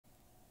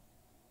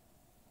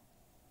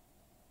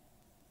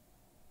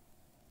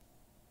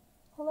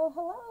Hello,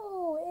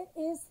 hello. It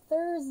is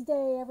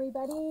Thursday,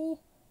 everybody.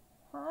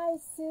 Hi,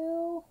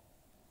 Sue.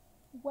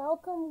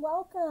 Welcome,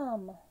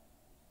 welcome.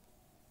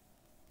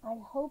 I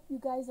hope you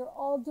guys are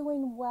all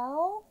doing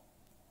well.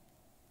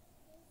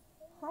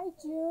 Hi,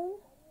 June.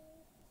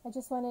 I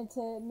just wanted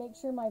to make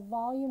sure my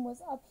volume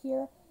was up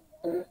here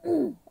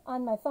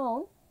on my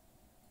phone.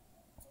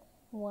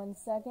 1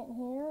 second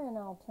here, and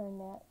I'll turn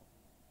that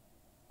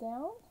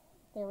down.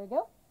 There we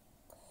go.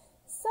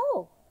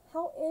 So,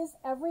 how is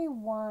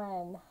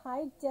everyone?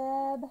 Hi,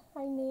 Deb.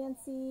 Hi,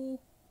 Nancy.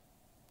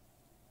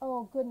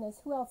 Oh, goodness.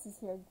 Who else is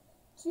here?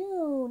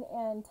 June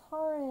and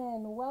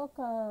Taryn.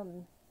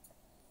 Welcome.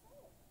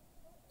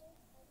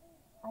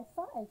 I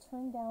thought I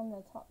turned down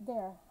the top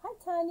there. Hi,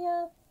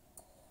 Tanya.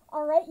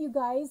 All right, you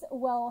guys.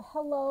 Well,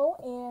 hello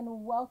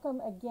and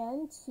welcome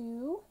again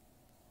to,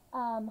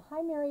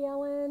 hi, Mary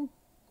Ellen.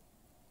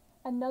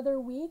 Another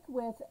week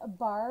with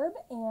Barb.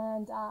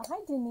 And hi,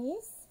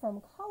 Denise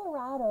from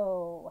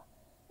Colorado.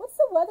 What's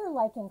the weather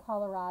like in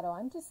Colorado?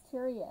 I'm just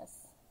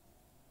curious.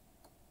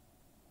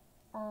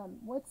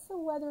 What's the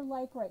weather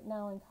like right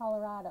now in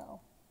Colorado?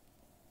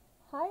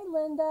 Hi,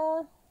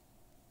 Linda.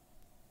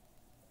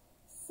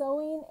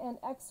 Sewing and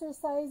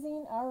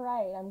exercising. All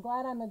right. I'm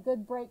glad I'm a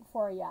good break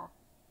for you.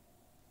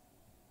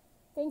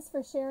 Thanks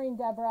for sharing,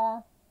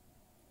 Deborah.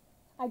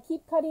 I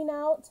keep cutting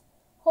out.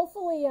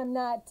 Hopefully, I'm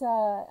not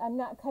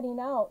cutting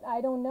out.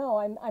 I don't know.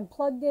 I'm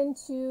plugged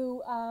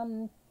into,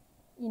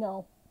 you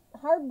know,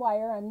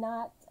 hardwire. I'm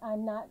not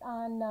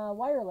on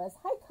wireless.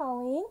 Hi,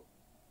 Colleen.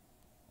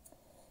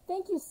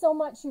 Thank you so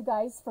much, you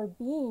guys, for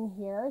being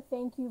here.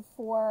 Thank you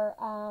for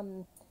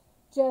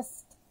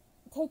just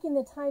taking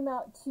the time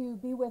out to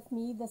be with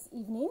me this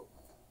evening.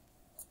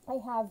 I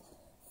have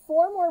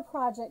 4 more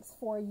projects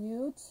for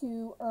you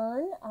to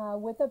earn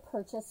with a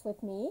purchase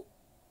with me.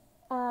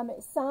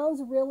 It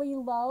sounds really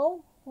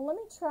low. Well, let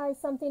me try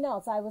something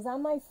else. I was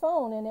on my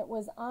phone and it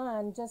was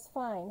on just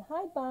fine.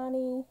 Hi,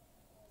 Bonnie.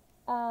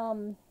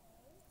 All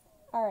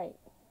right.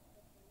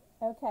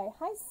 Okay.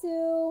 Hi,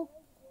 Sue.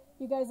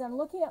 You guys, I'm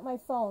looking at my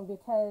phone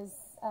because,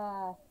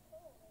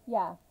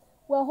 yeah.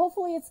 Well,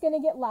 hopefully it's going to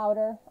get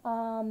louder.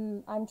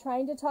 I'm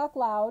trying to talk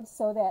loud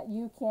so that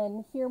you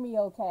can hear me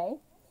okay.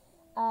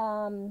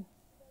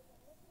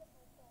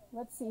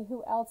 Let's see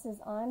who else is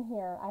on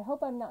here. I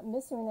hope I'm not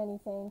missing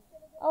anything.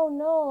 Oh,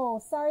 no.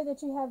 Sorry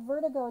that you have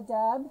vertigo,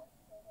 Deb.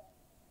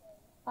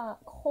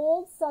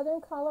 Cold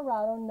southern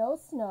Colorado, no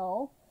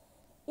snow.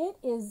 It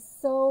is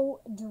so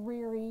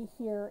dreary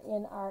here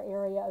in our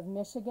area of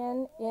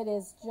Michigan. It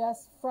is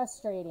just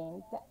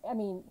frustrating. I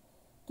mean,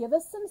 give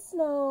us some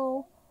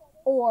snow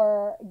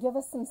or give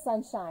us some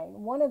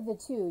sunshine. One of the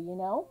two, you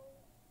know?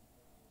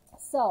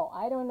 So,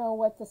 I don't know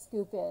what the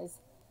scoop is.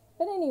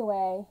 But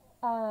anyway,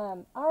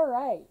 all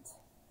right.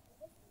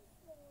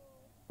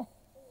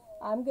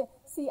 I'm good.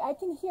 See, I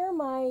can hear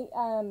my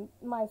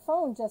my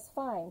phone just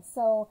fine,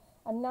 so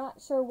I'm not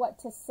sure what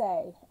to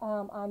say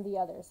on the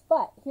others.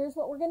 But here's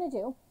what we're going to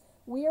do.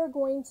 We are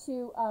going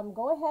to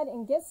go ahead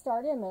and get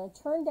started. I'm going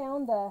to turn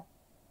down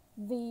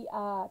the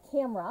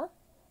camera.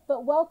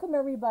 But welcome,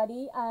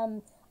 everybody.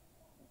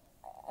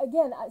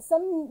 Again,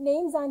 some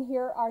names on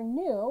here are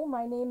new.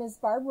 My name is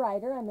Barb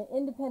Ryder. I'm an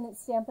independent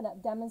Stampin'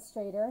 Up!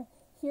 Demonstrator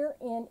here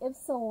in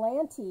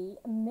Ypsilanti,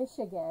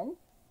 Michigan.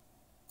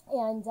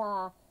 And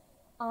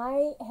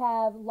I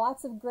have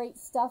lots of great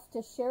stuff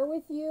to share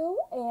with you,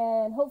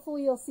 and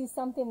hopefully you'll see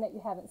something that you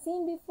haven't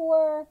seen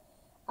before,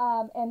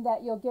 and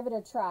that you'll give it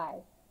a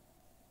try.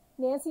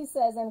 Nancy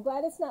says, I'm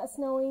glad it's not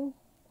snowing.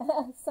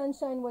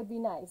 Sunshine would be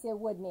nice. It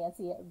would,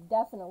 Nancy. It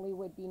definitely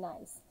would be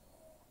nice.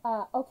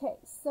 Okay,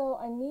 so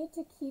I need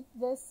to keep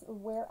this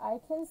where I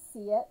can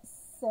see it.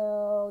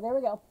 So there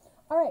we go.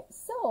 All right,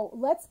 so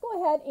let's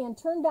go ahead and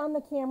turn down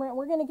the camera, and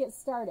we're going to get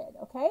started,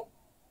 okay?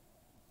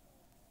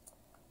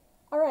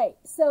 All right,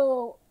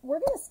 so we're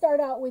going to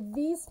start out with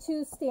these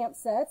 2 stamp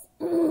sets.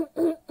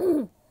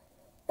 Let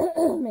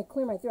me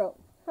clear my throat.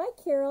 Hi,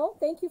 Carol.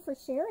 Thank you for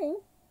sharing.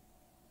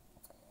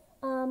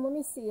 Let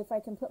me see if I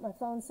can put my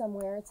phone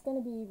somewhere. It's going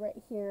to be right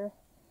here.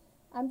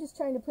 I'm just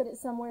trying to put it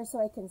somewhere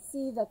so I can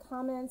see the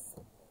comments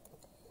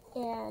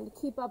and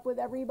keep up with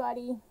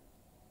everybody.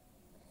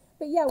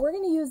 But yeah, we're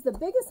going to use the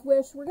biggest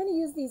wish. We're going to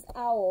use these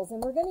owls,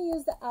 and we're going to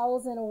use the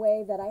owls in a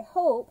way that I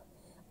hope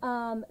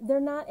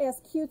they're not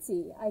as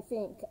cutesy, I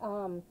think.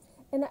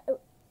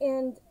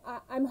 And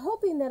I'm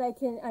hoping that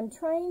I'm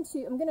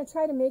going to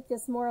try to make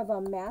this more of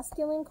a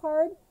masculine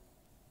card.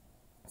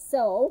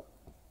 So,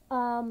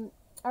 all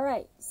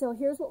right, so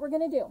here's what we're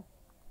going to do.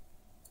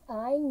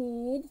 I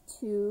need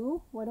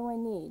to, what do I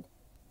need?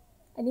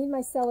 I need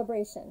my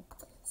celebration.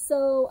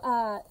 So,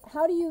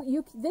 how do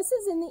you, this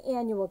is in the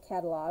annual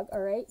catalog, all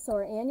right? So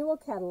our annual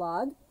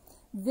catalog.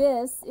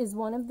 This is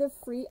one of the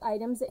free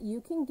items that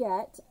you can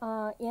get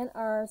in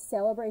our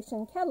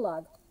celebration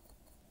catalog.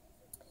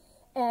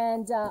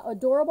 And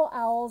adorable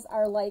owls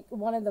are like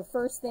one of the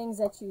first things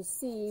that you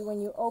see when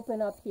you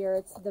open up here.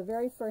 It's the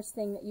very first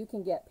thing that you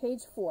can get.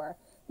 Page 4,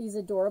 these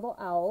adorable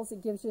owls.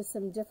 It gives you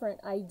some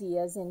different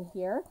ideas in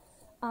here.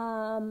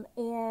 And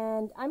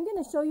I'm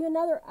going to show you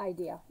another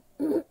idea.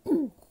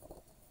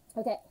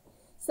 Okay,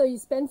 so you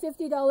spend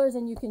 $50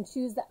 and you can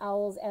choose the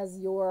owls as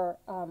your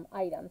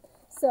item.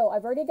 So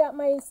I've already got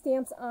my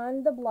stamps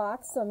on the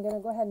block, so I'm going to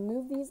go ahead and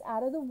move these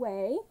out of the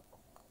way.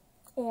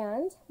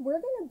 And we're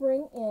going to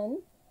bring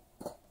in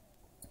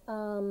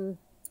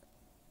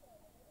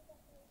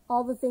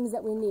all the things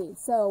that we need.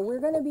 So we're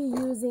going to be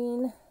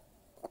using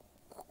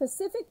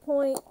Pacific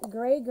Point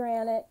Gray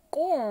Granite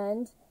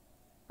and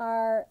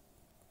our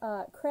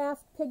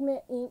Craft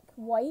Pigment Ink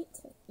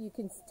White. You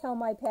can tell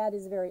my pad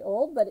is very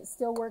old, but it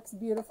still works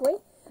beautifully.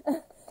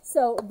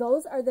 So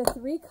those are the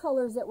three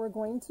colors that we're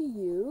going to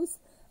use.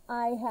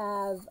 I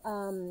have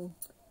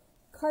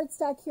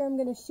cardstock here I'm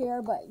going to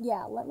share, but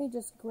yeah, let me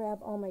just grab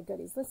all my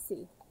goodies. Let's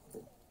see.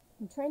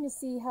 I'm trying to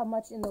see how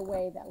much in the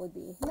way that would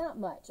be. Not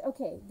much.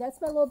 Okay,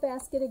 that's my little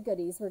basket of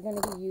goodies we're going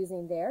to be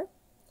using there.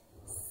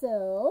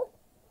 So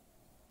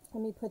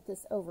let me put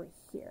this over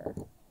here.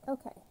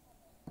 Okay.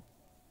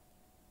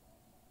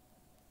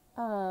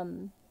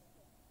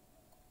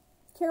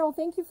 Carol,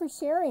 thank you for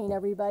sharing,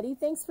 everybody.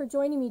 Thanks for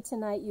joining me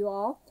tonight, you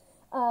all.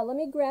 Let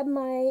me grab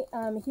my,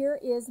 here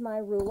is my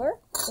ruler,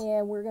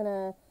 and we're going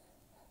to,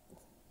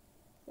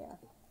 yeah.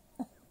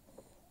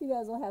 You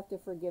guys will have to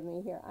forgive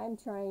me here. I'm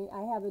trying,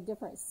 I have a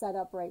different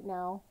setup right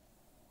now.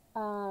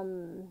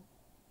 And,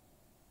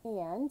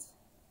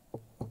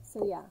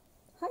 so yeah.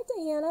 Hi,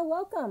 Diana,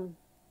 welcome.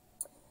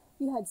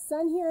 You had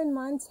sun here in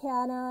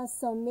Montana,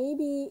 so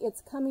maybe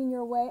it's coming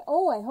your way.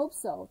 Oh, I hope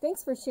so.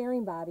 Thanks for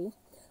sharing, Bobby.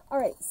 All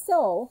right,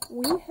 so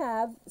we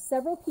have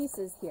several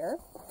pieces here.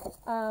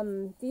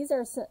 These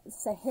are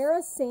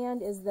Sahara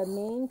Sand is the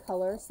main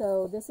color,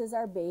 so this is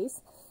our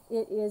base.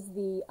 It is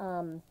the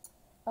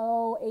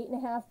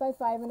 8.5 by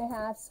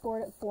 5.5,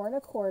 scored at 4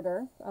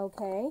 1/4.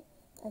 Okay,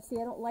 I see.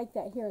 I don't like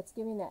that here. It's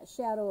giving that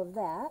shadow of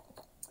that.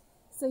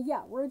 So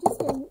yeah, we're just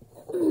going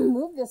to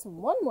move this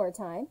one more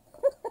time.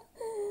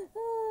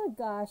 Oh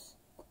gosh,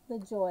 the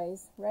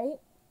joys, right?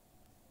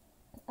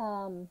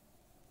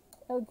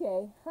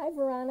 Okay, hi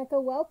Veronica,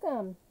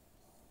 welcome.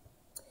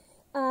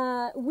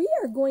 We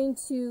are going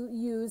to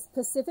use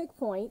Pacific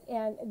Point,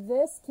 and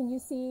this, can you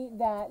see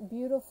that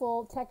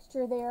beautiful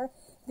texture there?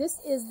 This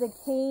is the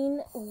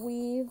cane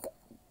weave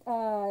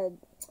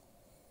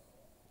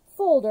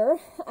folder.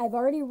 I've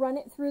already run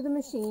it through the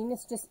machine.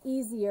 It's just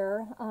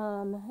easier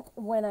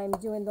when I'm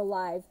doing the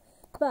live.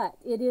 But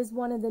it is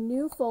one of the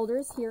new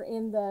folders here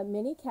in the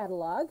mini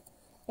catalog,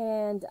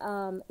 and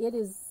it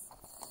is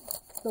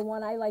the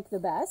one I like the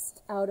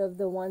best out of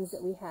the ones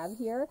that we have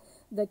here.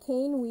 The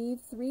Cane Weave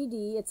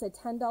 3D, it's a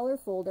 $10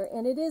 folder,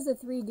 and it is a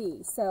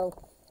 3D, so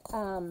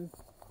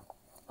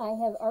I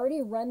have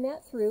already run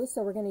that through,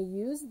 so we're going to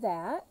use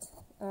that.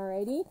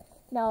 Alrighty.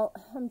 Now,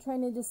 I'm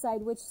trying to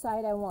decide which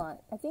side I want.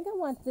 I think I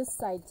want this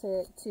side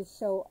to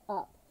show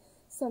up.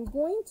 So I'm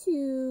going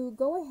to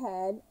go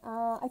ahead.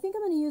 I think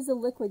I'm going to use a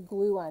liquid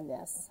glue on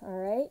this.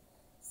 Alright.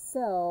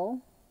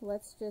 So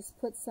let's just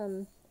put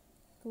some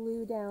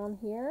glue down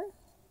here.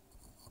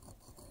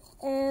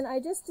 And I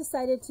just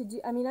decided to do,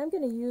 I'm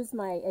going to use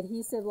my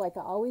adhesive like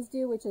I always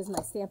do, which is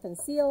my Stampin'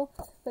 Seal.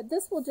 But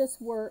this will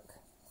just work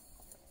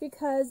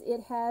because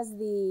it has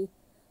the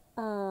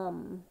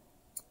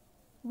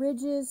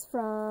ridges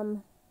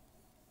from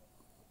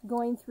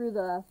going through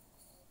the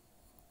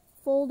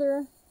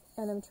folder.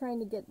 And I'm trying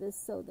to get this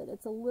so that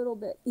it's a little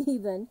bit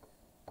even.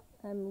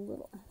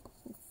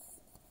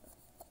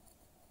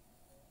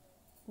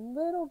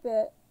 Little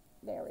bit,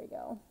 there we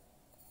go.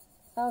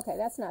 Okay,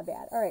 that's not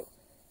bad. All right,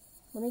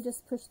 let me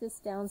just push this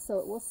down so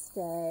it will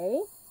stay.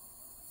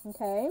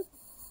 Okay,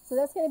 so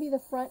that's going to be the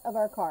front of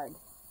our card.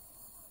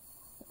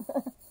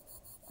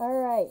 All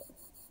right.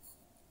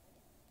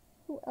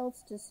 Who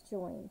else just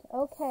joined?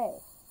 Okay,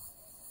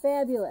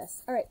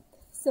 fabulous. All right,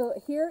 so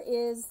here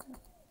is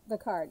the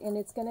card, and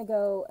it's going to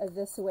go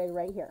this way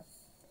right here.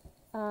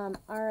 All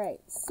right,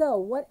 so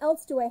what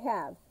else do I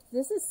have?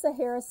 This is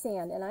Sahara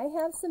Sand, and I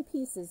have some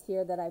pieces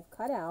here that I've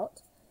cut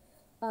out.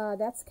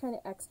 That's kind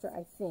of extra,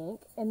 I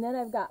think. And then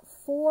I've got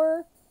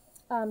 4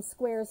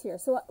 squares here.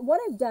 So what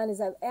I've done is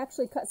I've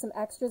actually cut some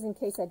extras in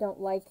case I don't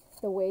like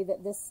the way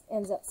that this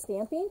ends up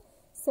stamping.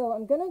 So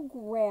I'm going to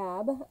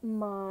grab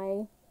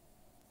my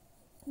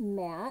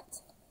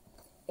mat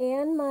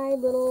and my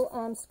little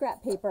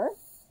scrap paper,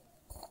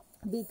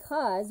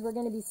 because we're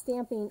going to be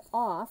stamping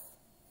off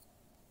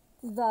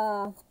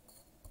the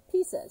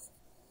pieces.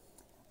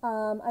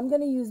 I'm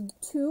going to use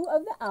 2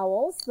 of the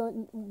owls,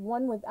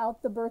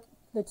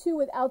 the two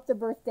without the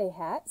birthday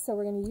hat, so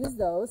we're going to use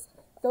those.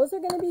 Those are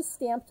going to be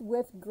stamped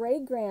with gray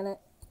granite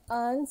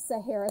on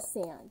Sahara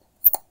Sand.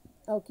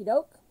 Okie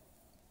doke.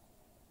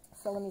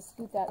 So let me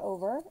scoot that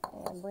over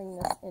and bring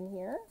this in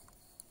here.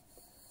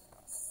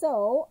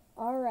 So,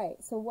 all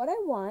right, so what I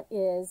want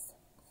is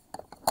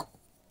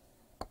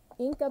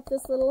ink up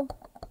this little,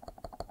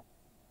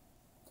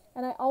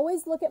 and I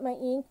always look at my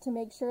ink to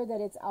make sure that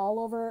it's all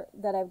over,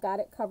 that I've got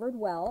it covered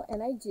well,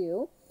 and I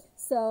do.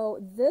 So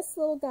this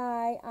little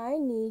guy, I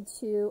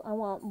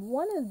want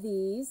one of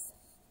these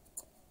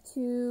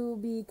to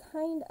be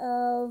kind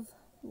of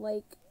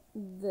like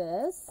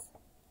this.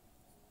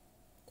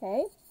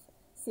 Okay,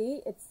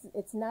 See,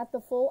 it's not the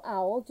full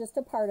owl, just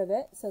a part of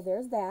it. So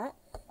there's that.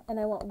 And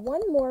I want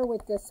one more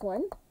with this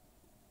one.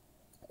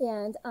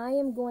 And I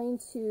am going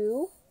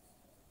to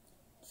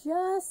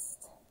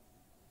just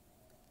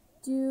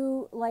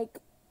do like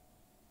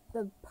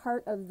the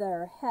part of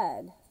their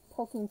head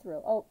poking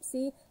through. Oh,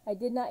 see, I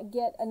did not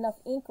get enough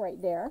ink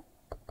right there.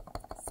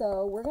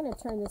 So we're going to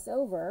turn this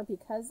over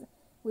because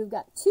we've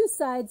got two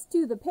sides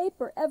to the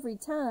paper every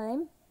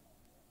time.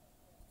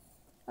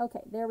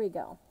 Okay, there we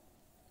go.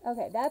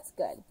 Okay, that's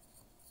good.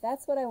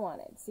 That's what I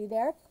wanted. See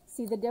there?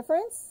 See the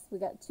difference? We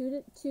got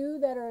two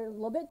that are a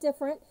little bit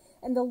different.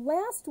 And the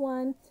last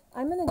one,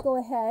 I'm going to go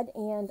ahead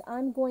and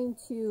I'm going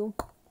to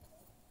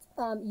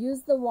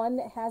use the one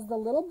that has the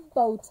little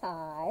bow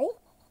tie.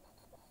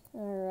 All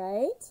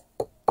right.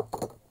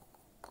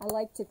 I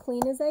like to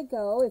clean as I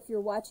go if you're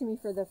watching me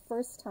for the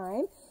first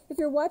time. If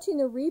you're watching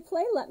the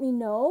replay, let me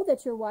know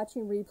that you're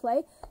watching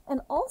replay.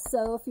 And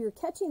also, if you're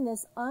catching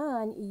this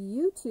on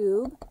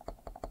YouTube,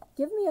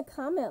 give me a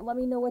comment. Let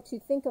me know what you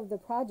think of the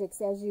projects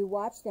as you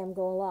watch them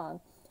go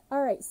along.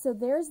 All right, so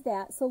there's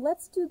that. So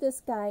let's do this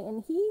guy,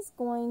 and he's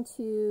going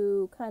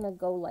to kind of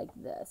go like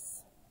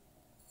this.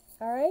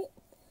 All right,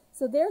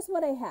 so there's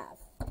what I have.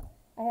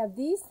 I have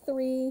these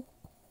three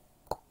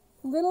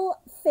little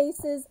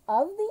faces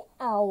of the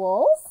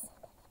owls.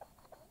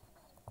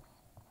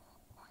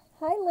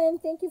 Hi, Lynn.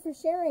 Thank you for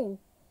sharing.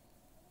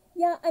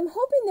 Yeah, I'm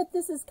hoping that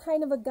this is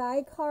kind of a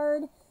guy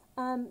card.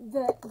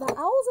 The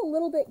owl's a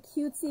little bit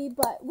cutesy,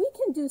 but we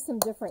can do some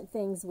different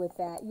things with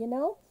that, you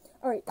know?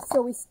 All right,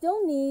 so we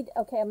still need,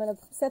 okay, I'm going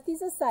to set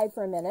these aside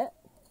for a minute.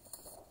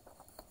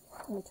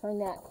 Let me turn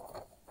that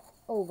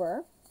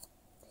over.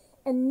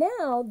 And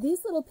now,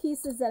 these little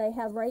pieces that I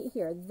have right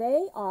here,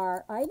 they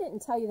are, I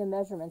didn't tell you the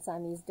measurements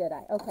on these, did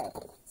I? Okay,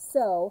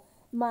 so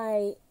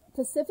my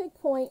Pacific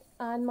Point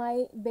on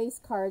my base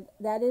card,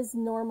 that is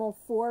normal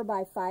 4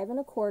 by 5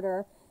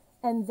 1/4.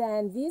 And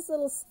then these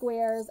little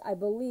squares, I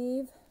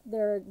believe,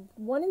 they're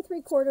 1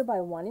 3/4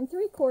 by 1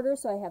 3/4,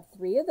 so I have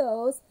 3 of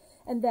those.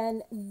 And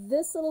then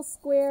this little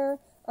square,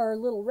 or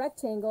little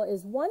rectangle,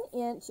 is 1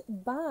 inch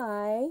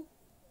by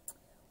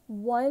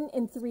 1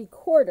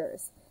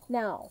 3/4.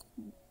 Now,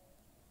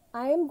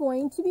 I'm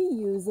going to be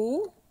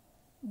using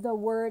the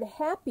word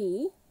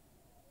happy.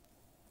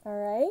 All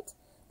right,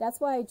 that's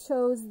why I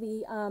chose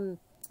the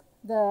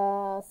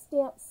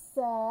stamp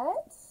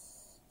set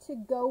to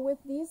go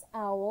with these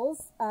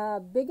owls.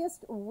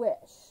 Biggest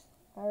wish.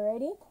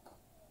 Alrighty.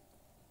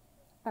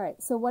 All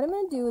right, so what I'm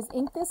going to do is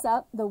ink this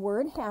up, the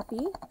word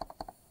happy,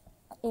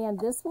 and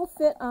this will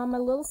fit on my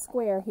little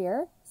square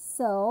here.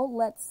 So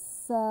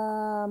let's,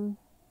 let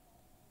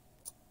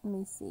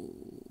me see,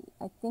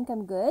 I think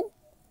I'm good.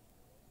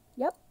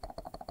 Yep,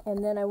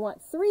 and then I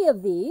want 3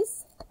 of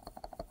these.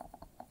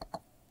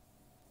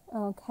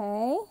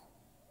 Okay,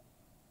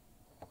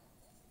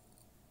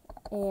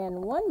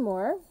 and one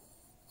more.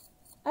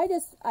 I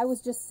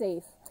was just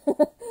safe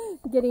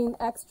getting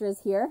extras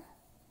here.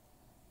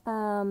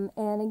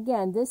 And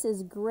again, this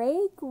is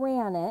gray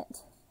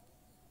granite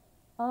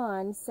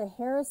on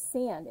Sahara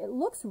sand. It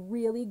looks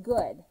really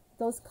good.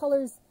 Those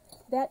colors,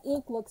 that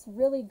ink looks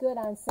really good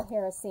on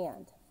Sahara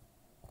sand.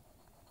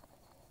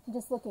 I'm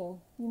just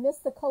looking. You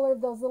missed the color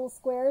of those little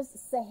squares?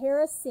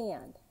 Sahara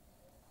sand.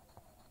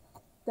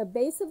 The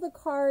base of the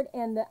card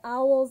and the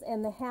owls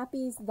and the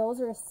happies,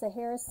 those are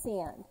Sahara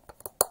sand.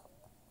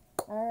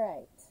 All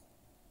right.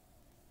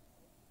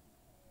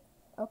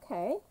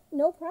 Okay,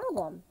 no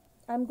problem.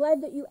 I'm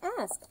glad that you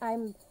asked.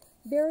 I'm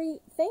very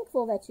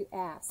thankful that you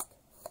asked.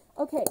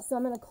 Okay, so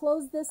I'm going to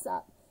close this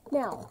up.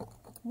 Now,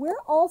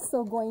 we're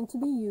also going to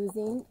be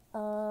using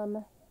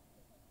the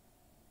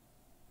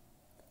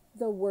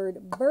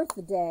word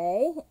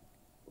birthday.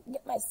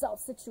 Get myself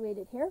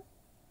situated here.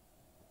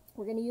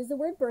 We're going to use the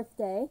word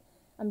birthday.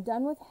 I'm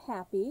done with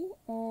happy.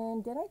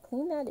 And did I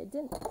clean that? I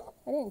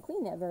didn't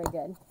clean that very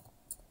good.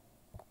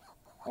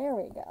 There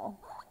we go.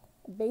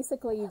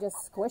 Basically, you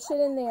just squish it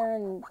in there,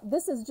 and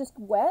this is just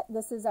wet.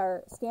 This is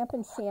our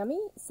Stampin'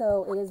 Chamois,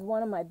 so it is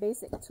one of my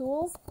basic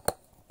tools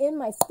in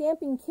my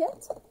stamping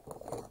kit.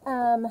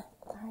 All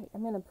right,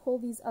 I'm going to pull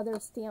these other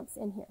stamps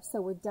in here. So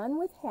we're done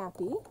with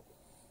happy.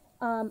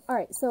 All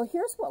right, so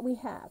here's what we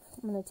have.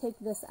 I'm going to take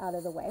this out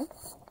of the way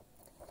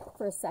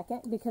for a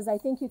second because I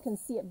think you can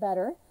see it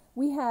better.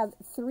 We have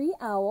 3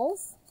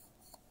 owls.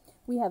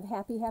 We have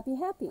happy, happy,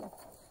 happy.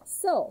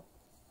 So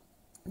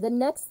the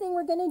next thing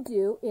we're going to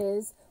do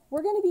is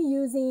we're going to be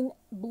using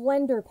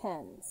blender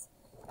pens.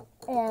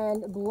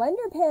 And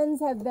blender pens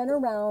have been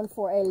around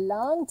for a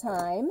long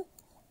time,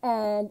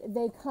 and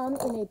they come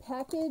in a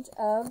package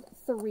of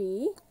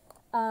 3.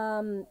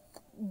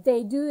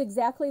 They do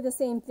exactly the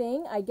same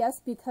thing, I guess,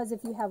 because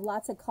if you have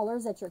lots of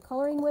colors that you're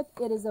coloring with,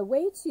 it is a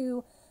way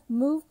to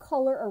move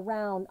color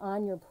around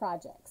on your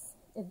projects,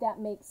 if that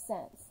makes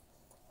sense.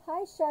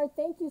 Hi, Shar,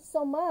 thank you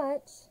so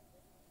much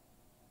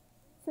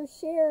for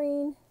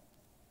sharing.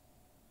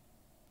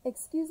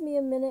 Excuse me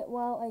a minute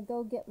while I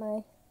go get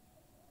my...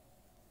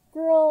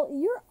 Girl,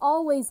 you're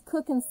always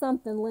cooking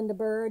something, Linda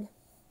Bird.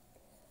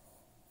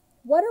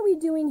 What are we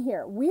doing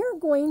here? We are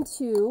going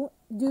to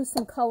do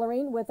some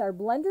coloring with our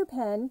blender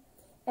pen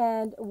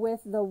and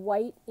with the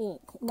white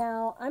ink.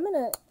 Now, I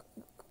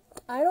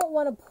don't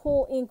want to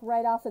pull ink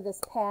right off of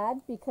this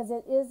pad because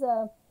it is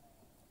a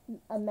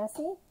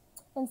messy.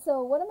 And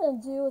so what I'm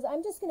going to do is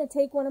I'm just going to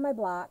take one of my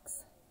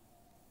blocks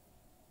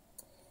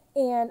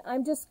and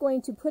I'm just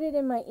going to put it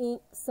in my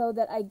ink so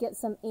that I get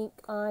some ink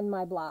on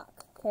my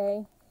block,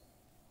 okay?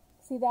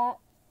 See that?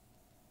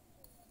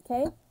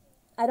 Okay?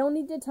 I don't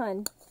need a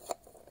ton,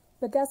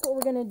 but that's what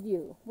we're going to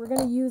do. We're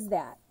going to use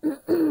that.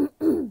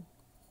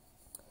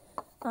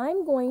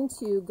 I'm going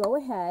to go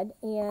ahead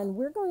and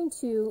we're going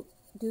to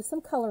do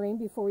some coloring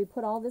before we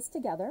put all this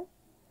together.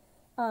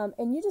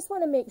 And you just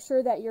want to make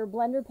sure that your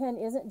blender pen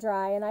isn't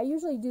dry. And I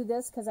usually do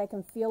this because I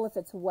can feel if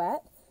it's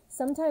wet.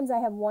 Sometimes I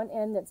have one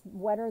end that's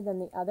wetter than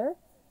the other.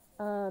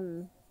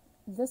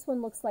 This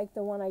one looks like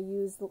the one I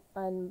used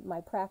on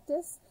my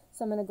practice.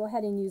 So I'm going to go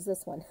ahead and use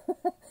this one.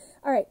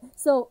 All right,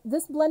 so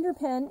this blender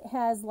pen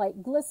has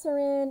like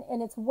glycerin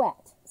and it's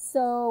wet.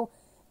 So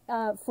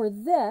for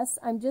this,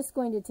 I'm just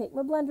going to take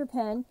my blender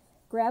pen,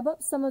 grab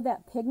up some of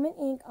that pigment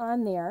ink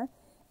on there,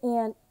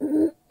 and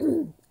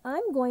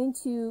I'm going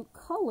to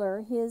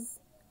color his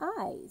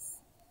eyes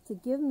to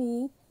give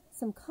me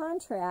some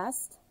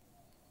contrast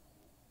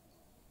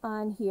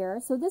on here.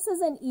 So this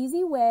is an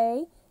easy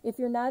way. If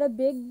you're not a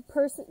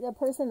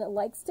person that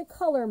likes to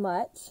color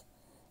much,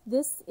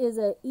 this is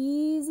an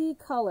easy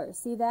color.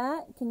 See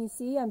that? Can you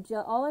see?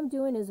 All I'm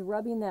doing is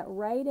rubbing that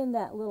right in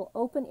that little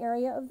open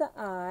area of the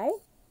eye.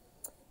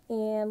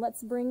 And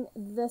let's bring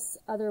this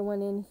other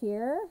one in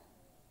here.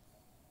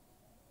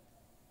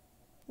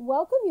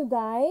 Welcome, you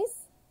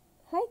guys.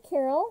 Hi,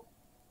 Carol.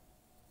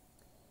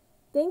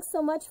 Thanks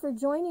so much for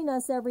joining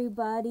us,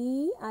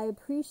 everybody. I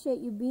appreciate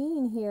you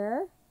being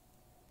here.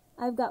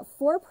 I've got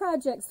 4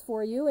 projects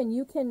for you, and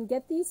you can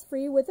get these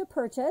free with a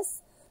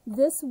purchase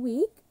this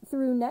week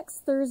through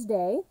next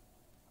Thursday.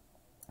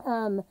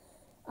 All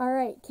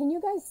right, can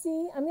you guys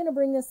see? I'm going to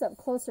bring this up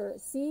closer.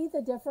 See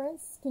the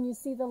difference? Can you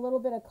see the little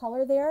bit of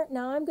color there?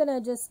 Now I'm going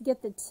to just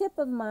get the tip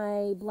of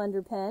my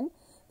blender pen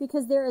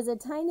because there is a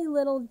tiny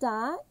little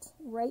dot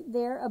right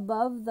there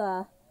above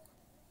the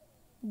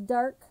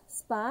dark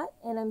spot,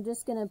 and I'm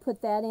just going to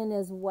put that in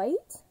as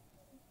white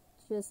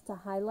just to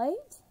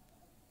highlight.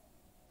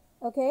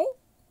 Okay,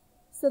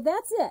 so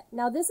that's it.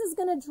 Now this is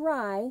going to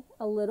dry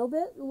a little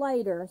bit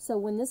lighter, so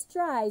when this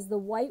dries, the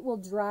white will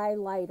dry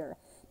lighter.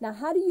 Now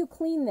how do you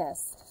clean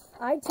this?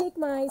 I take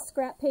my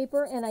scrap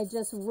paper and I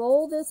just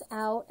roll this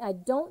out. I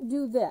don't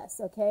do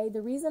this, okay? The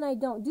reason I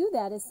don't do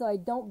that is so I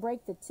don't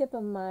break the tip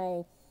of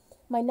my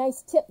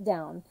nice tip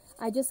down.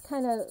 I just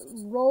kind of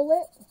roll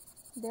it.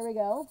 There we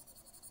go.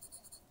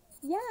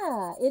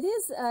 Yeah, it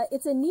is.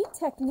 It's a neat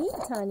technique,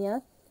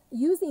 Tanya,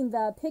 using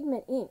the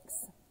pigment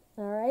inks.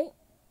 All right.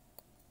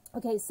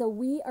 Okay, so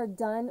we are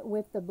done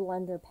with the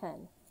blender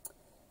pen.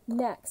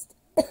 Next,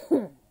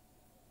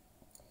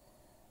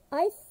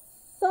 I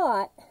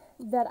thought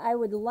that I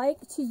would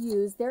like to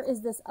use, there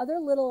is this other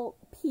little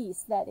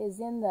piece that is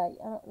in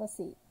the, let's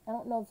see, I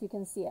don't know if you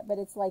can see it, but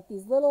it's like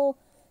these little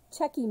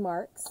checky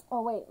marks.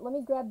 Oh wait, let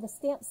me grab the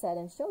stamp set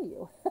and show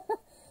you.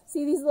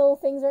 See these little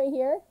things right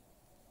here?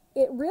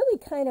 It really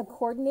kind of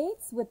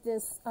coordinates with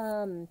this,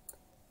 cane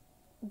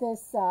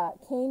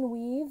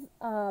weave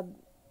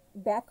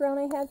background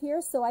I have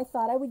here, so I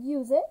thought I would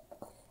use it.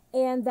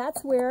 And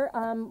that's where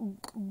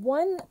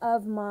one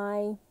of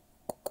my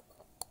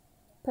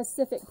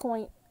Pacific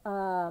Point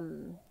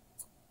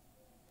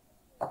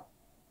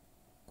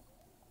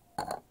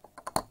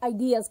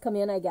ideas come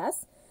in, I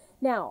guess.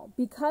 Now,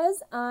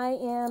 because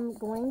I'm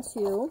going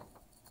to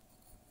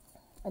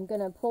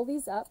pull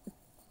these up,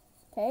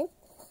 okay,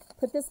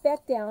 put this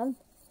back down,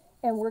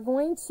 and we're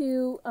going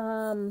to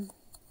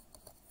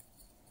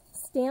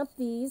stamp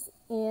these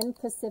in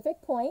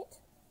Pacific Point.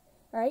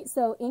 All right,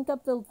 so ink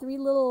up the 3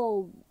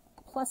 little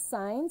plus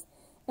signs,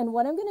 and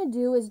what I'm going to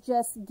do is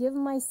just give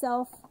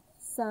myself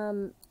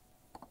some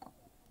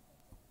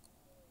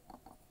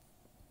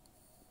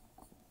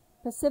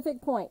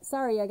Pacific Point.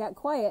 Sorry, I got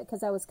quiet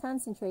because I was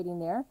concentrating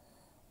there.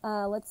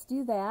 Let's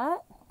do that.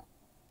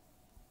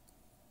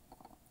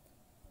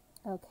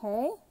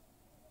 Okay,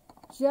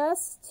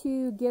 just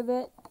to give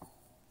it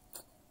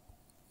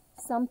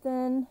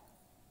something,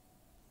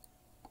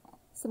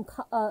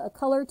 a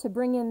color to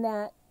bring in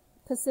that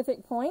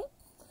Pacific Point.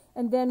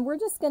 And then we're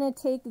just going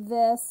to take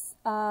this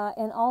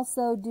and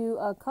also do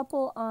a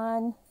couple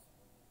on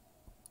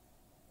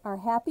our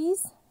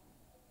happies.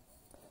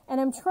 And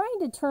I'm trying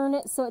to turn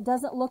it so it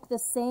doesn't look the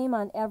same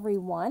on every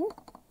one.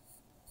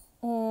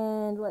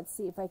 And let's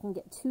see if I can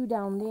get 2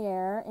 down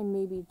there and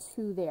maybe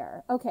 2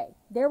 there. Okay,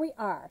 there we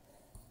are.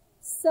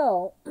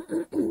 So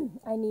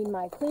I need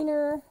my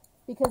cleaner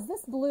because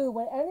this blue,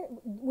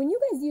 when you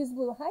guys use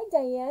blue, hi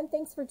Diane,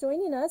 thanks for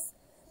joining us.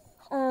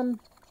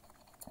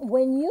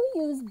 When you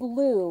use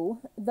blue,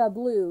 the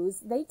blues,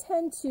 they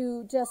tend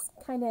to just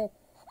kind of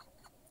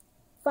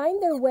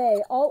find their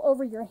way all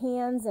over your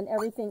hands and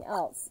everything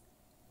else.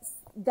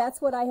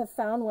 That's what I have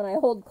found when I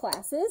hold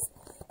classes.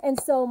 And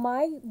so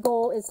my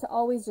goal is to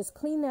always just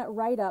clean that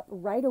right up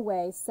right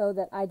away so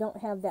that I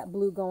don't have that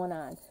blue going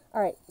on.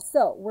 All right,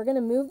 so we're going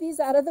to move these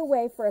out of the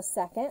way for a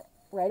second,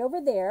 right over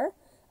there.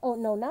 Oh,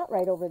 no, not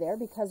right over there,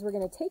 because we're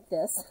going to take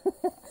this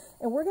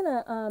and we're going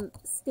to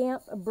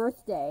stamp a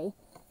birthday.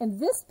 And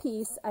this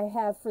piece I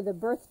have for the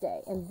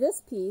birthday. And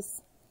this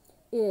piece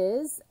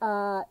is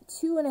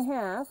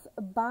 2.5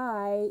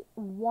 by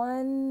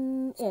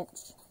 1 inch.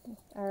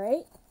 All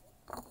right.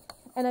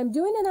 And I'm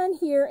doing it on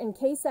here in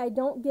case I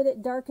don't get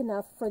it dark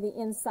enough for the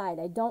inside.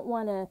 I don't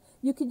want to,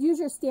 you could use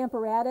your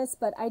Stamparatus,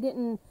 but I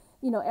didn't,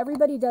 you know,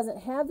 everybody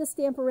doesn't have the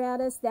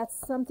Stamparatus. That's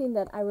something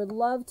that I would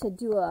love to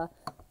do a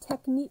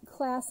technique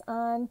class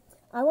on.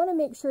 I want to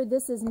make sure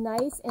this is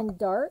nice and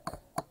dark.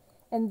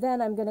 And then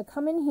I'm going to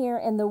come in here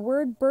and the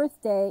word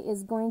birthday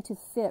is going to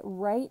fit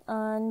right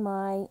on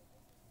my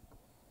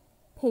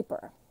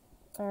paper.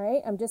 All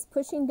right, I'm just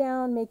pushing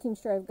down, making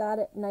sure I've got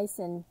it nice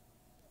and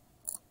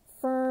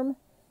firm.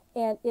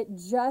 And it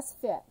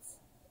just fits,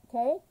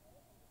 okay?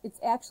 It's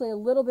actually a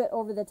little bit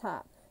over the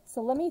top.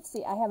 So let me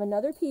see. I have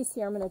another piece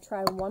here. I'm going to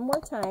try one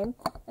more time.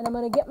 And I'm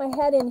going to get my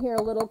head in here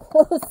a little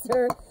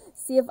closer,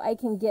 see if I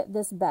can get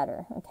this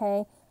better,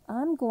 okay?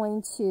 I'm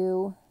going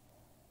to,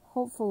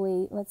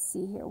 hopefully, let's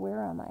see here.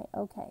 Where am I?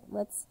 Okay,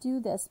 let's do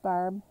this,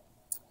 Barb.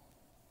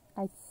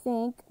 I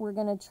think we're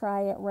going to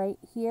try it right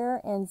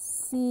here and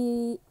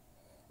see.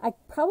 I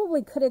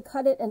probably could have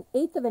cut it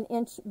 1/8 of an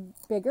inch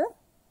bigger.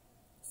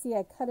 See,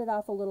 I cut it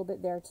off a little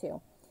bit there too.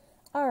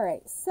 All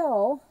right,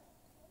 so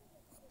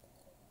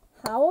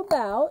how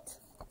about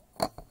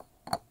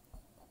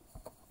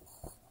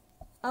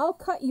I'll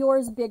cut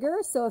yours bigger,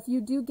 so if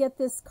you do get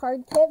this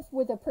card kit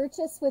with a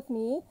purchase with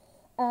me,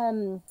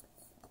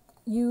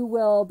 you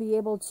will be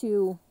able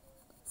to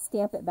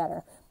stamp it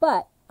better.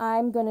 But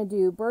I'm going to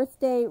do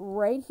birthday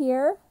right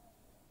here.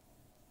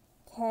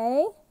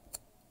 Okay.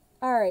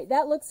 All right,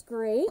 that looks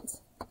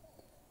great.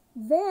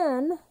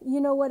 Then,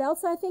 you know what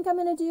else I think I'm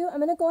going to do? I'm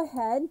going to go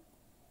ahead.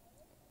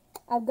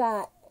 I'm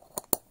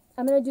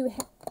going to do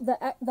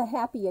the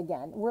happy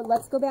again.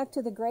 Let's go back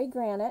to the gray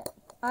granite.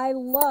 I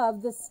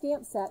love this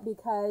stamp set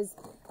because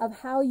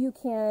of how you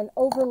can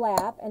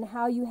overlap and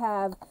how you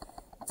have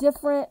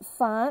different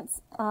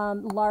fonts,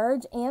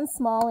 large and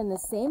small in the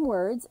same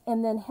words.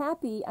 And then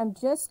happy, I'm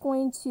just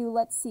going to,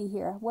 let's see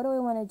here. What do I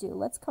want to do?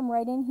 Let's come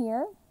right in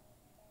here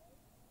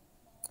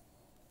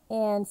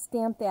and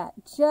stamp that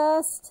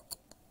just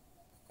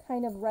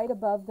kind of right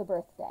above the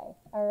birthday.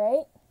 All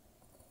right.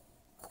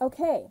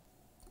 Okay.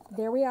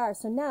 There we are.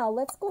 So now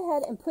let's go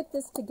ahead and put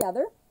this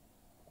together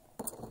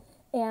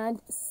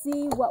and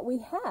see what we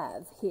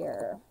have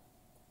here.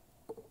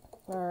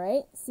 All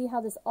right. See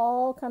how this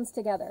all comes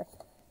together.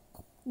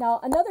 Now,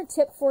 another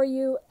tip for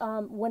you,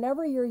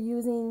 whenever you're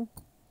using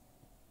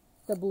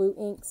the blue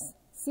inks,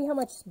 see how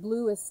much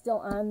blue is still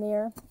on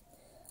there?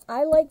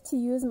 I like to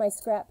use my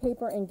scrap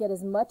paper and get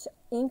as much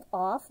ink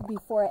off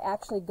before I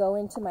actually go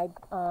into my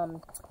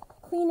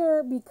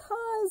cleaner,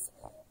 because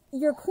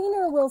your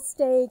cleaner will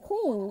stay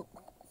clean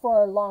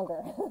for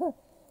longer.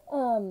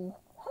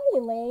 Hi,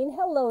 Elaine.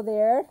 Hello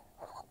there.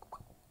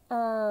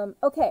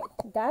 Okay,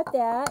 got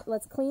that.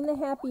 Let's clean the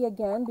happy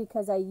again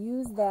because I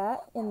used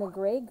that in the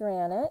gray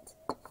granite.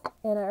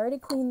 And I already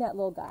cleaned that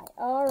little guy.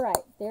 All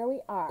right, there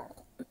we are.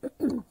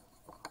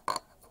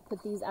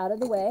 Put these out of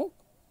the way.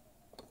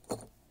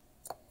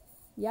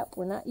 Yep,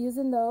 we're not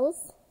using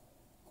those.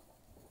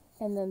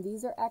 And then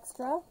these are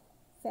extra.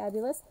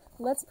 Fabulous.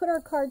 Let's put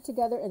our card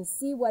together and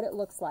see what it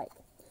looks like.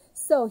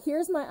 So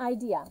here's my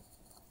idea.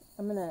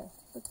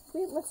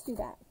 Let's do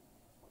that.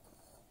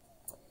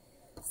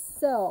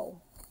 So,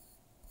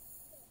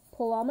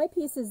 pull all my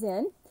pieces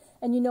in.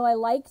 And you know, I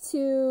like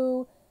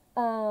to,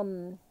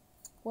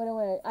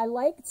 I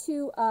like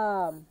to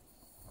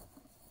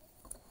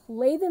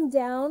lay them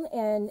down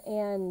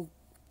and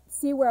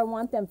see where I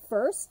want them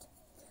first.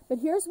 But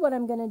here's what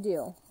I'm going to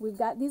do. We've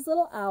got these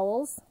little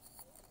owls.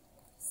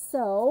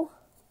 So,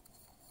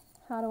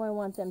 how do I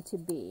want them to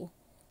be?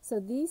 So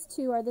these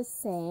two are the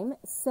same.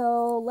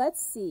 So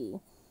let's see.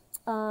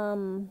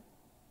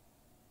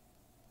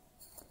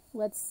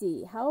 Let's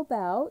see. How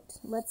about,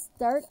 let's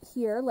start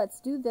here.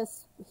 Let's do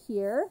this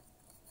here.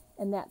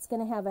 And that's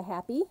going to have a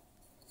happy.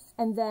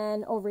 And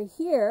then over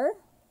here,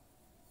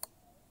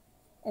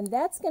 and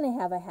that's going to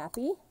have a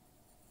happy.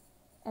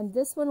 And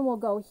this one will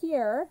go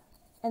here,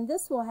 and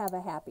this will have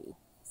a happy.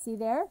 See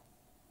there?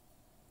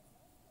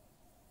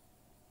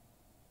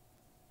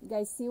 You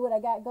guys see what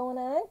I got going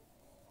on?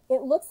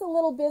 It looks a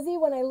little busy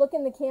when I look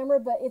in the camera,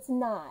 but it's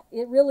not.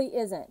 It really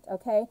isn't,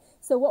 okay?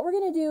 So what we're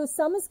going to do,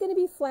 some is going to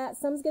be flat,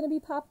 some is going to be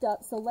popped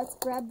up. So let's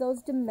grab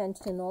those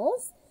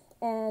dimensionals,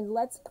 and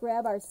let's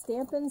grab our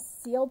Stampin'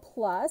 Seal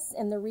Plus.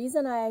 And the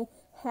reason I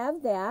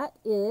have that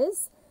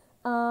is,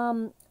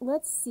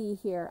 let's see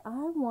here.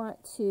 I want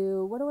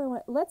to, what do I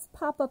want? Let's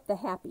pop up the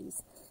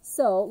happies.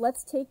 So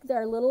let's take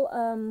our little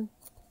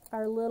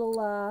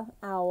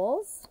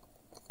owls.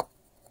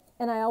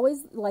 And I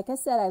always, like I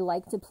said, I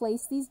like to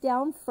place these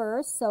down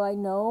first so I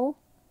know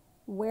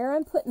where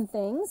I'm putting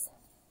things.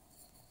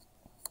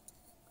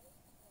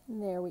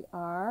 There we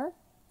are.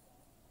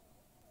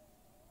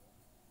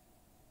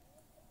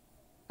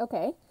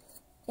 Okay,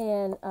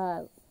 and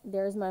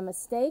there's my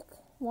mistake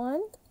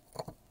one.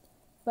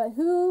 But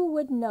who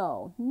would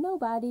know?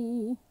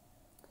 Nobody.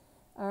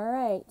 All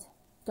right,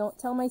 don't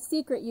tell my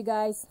secret, you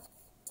guys.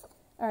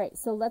 All right,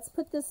 so let's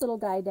put this little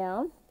guy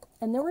down,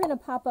 and then we're going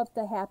to pop up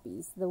the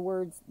happies, the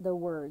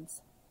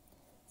words.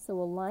 So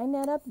we'll line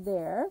that up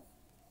there.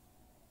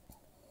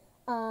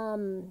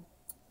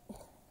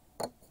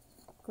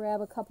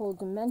 Grab a couple of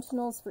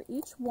dimensionals for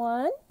each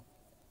one.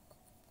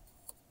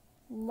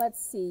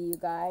 Let's see, you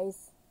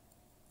guys.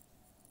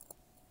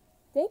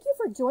 Thank you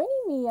for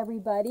joining me,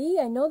 everybody.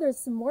 I know there's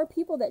some more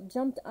people that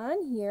jumped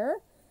on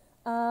here.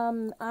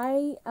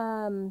 I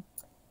am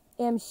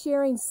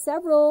sharing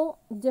several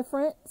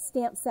different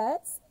stamp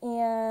sets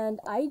and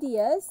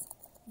ideas.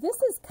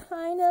 This is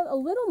kind of a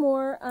little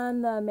more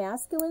on the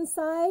masculine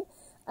side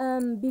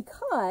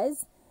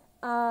because,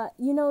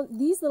 you know,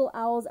 these little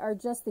owls are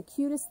just the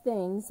cutest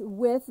things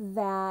with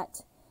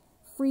that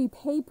free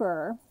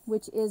paper,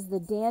 which is the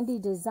Dandy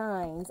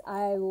Designs.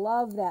 I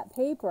love that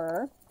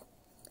paper.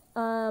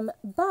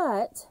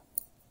 But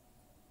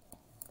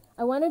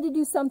I wanted to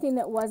do something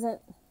that wasn't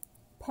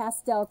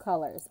pastel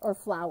colors or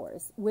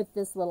flowers with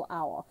this little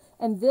owl.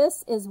 And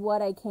this is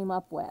what I came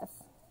up with.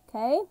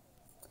 Okay?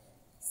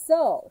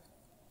 So,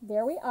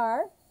 there we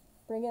are.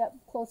 Bring it up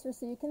closer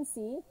so you can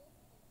see.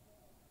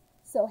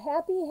 So,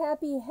 happy,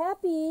 happy,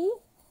 happy,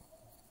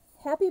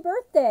 happy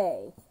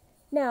birthday.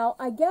 Now,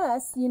 I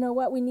guess, you know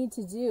what we need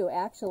to do,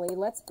 actually.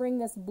 Let's bring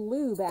this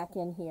blue back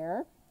in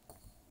here.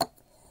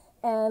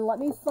 And let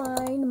me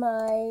find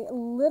my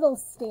little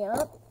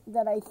stamp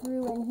that I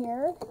threw in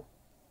here.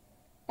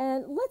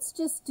 And let's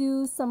just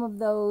do some of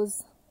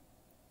those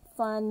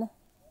fun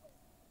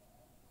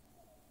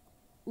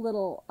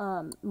little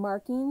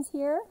markings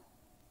here.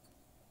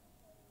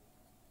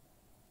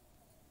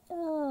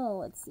 Oh,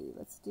 let's see.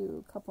 Let's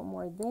do a couple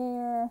more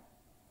there.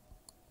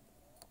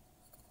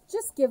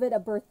 Just give it a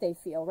birthday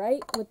feel,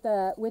 right? With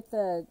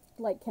the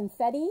like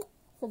confetti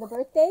for the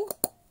birthday.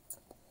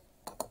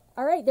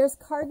 All right, there's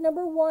card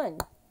number 1.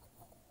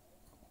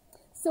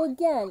 So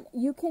again,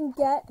 you can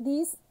get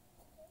these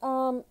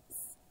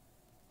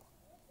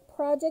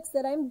projects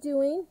that I'm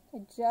doing. I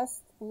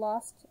just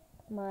lost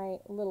my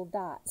little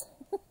dot.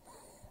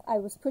 I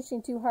was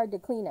pushing too hard to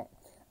clean it.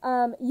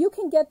 You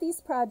can get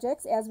these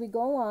projects as we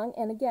go along,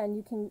 and again,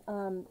 you can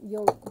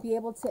you'll be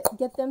able to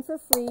get them for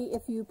free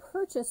if you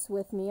purchase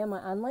with me on my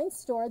online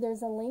store.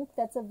 There's a link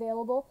that's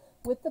available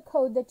with the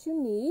code that you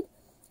need.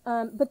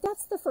 But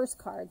that's the first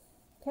card.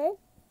 Okay.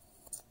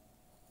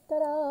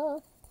 Ta-da!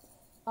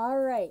 All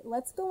right,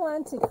 let's go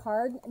on to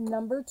card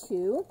number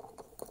 2.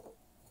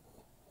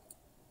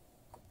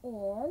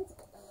 And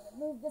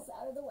move this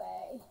out of the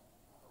way.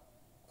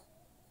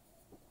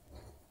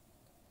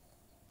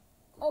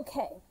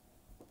 Okay.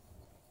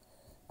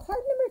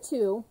 Card number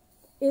 2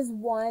 is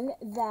one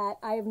that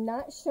I have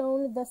not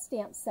shown the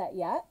stamp set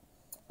yet.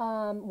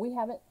 We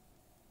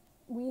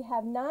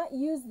have not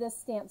used this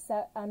stamp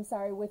set, I'm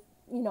sorry, with,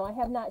 you know, I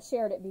have not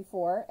shared it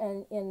before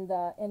and in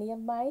any of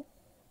my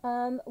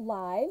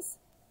lives,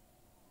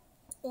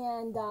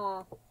 and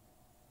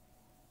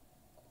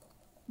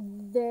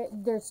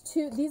there's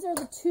 2. These are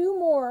the 2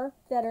 more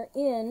that are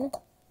in.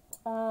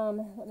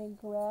 Let me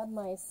grab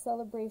my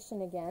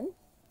celebration again.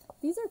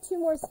 These are 2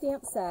 more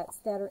stamp sets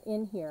that are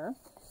in here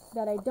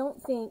that I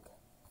don't think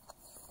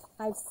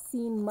I've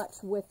seen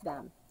much with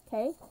them.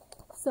 Okay,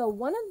 so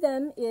one of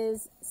them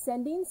is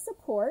Sending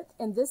Support,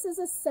 and this is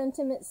a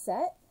sentiment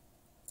set.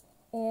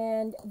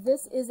 And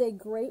this is a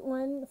great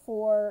one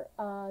for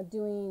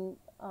doing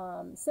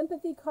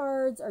sympathy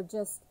cards, or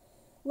just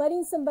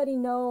letting somebody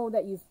know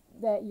that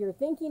you're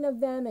thinking of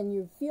them and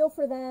you feel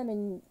for them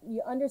and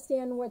you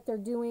understand what they're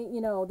doing, you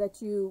know,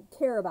 that you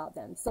care about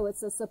them. So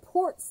it's a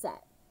support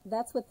set.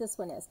 That's what this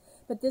one is.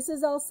 But this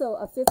is also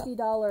a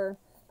 $50,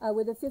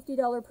 with a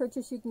 $50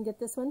 purchase, you can get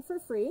this one for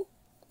free.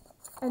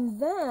 And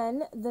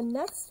then the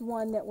next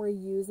one that we're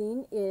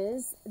using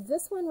is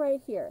this one right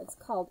here. It's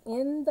called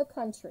In the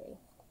Country.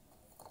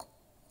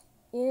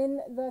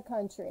 In the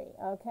Country,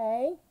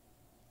 okay?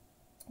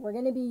 We're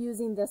going to be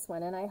using this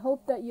one, and I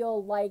hope that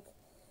you'll like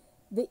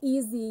the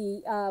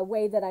easy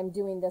way that I'm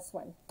doing this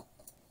one.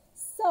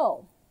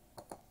 So,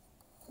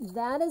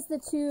 that is the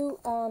 2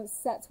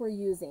 sets we're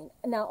using.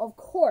 Now, of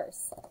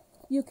course,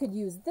 you could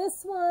use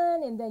this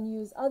one and then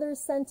use other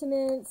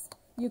sentiments.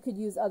 You could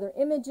use other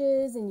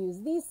images and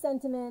use these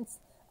sentiments.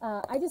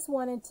 I just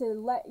wanted to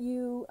let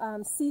you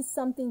see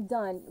something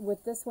done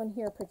with this one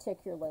here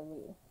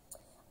particularly.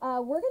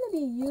 We're going to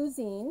be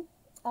using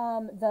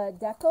the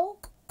Deco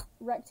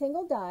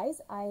rectangle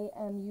dies. I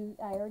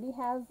already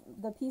have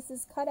the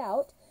pieces cut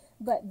out,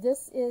 but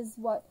this is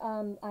what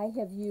I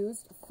have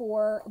used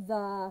for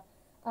the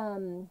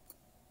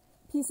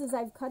pieces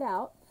I've cut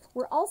out.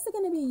 We're also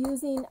going to be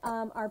using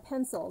our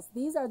pencils.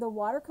 These are the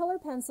watercolor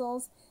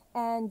pencils,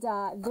 and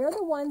they're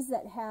the ones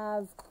that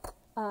have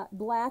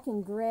black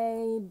and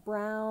gray,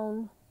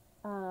 brown.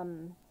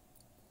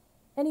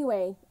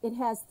 Anyway, it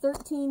has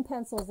 13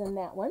 pencils in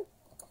that one.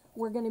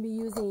 we're going to be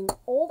using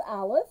Old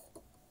Olive.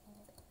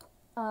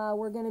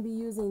 We're going to be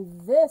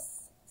using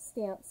this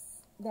stamps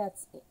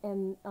that's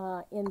in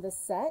the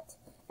set,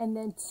 and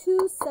then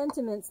 2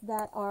 sentiments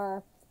that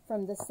are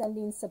from the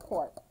Sending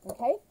Support.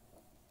 Okay,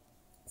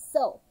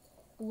 so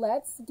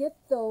let's get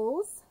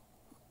those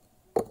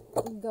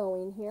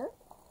going here.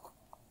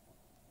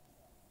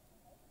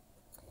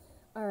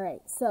 All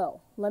right, so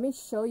let me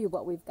show you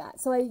what we've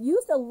got. So I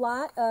used a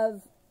lot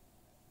of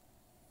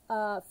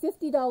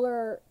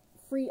 $50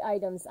 free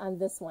items on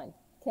this one.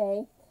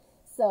 Okay,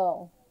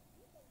 so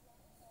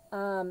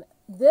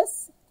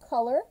this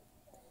color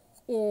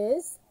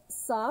is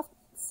soft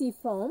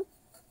seafoam,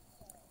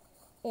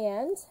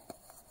 and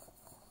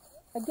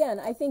again,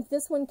 I think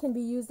this one can be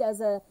used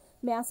as a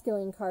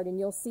masculine card, and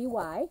you'll see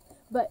why.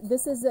 But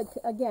this is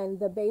again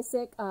the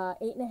basic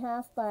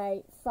 8.5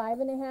 by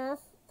 5.5.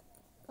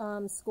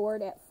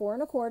 Scored at 4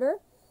 1/4.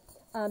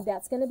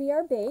 That's going to be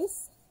our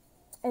base.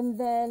 And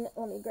then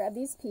let me grab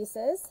these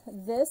pieces.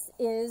 This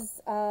is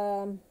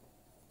one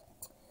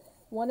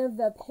of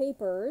the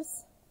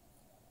papers.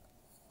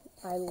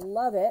 I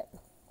love it.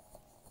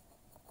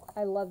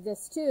 I love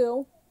this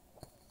too.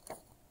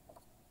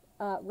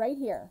 Right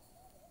here,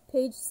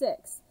 page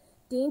 6,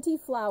 Dainty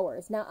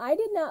Flowers. Now I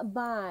did not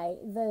buy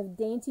the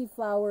Dainty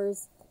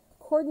Flowers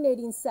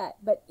coordinating set,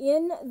 but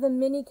in the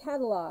mini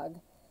catalog,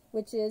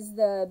 which is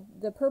the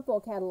purple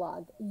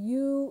catalog,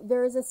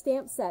 there is a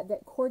stamp set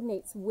that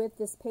coordinates with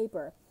this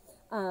paper.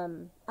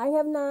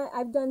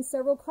 I've done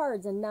several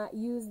cards and not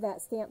used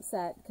that stamp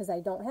set because I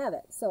don't have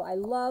it. So I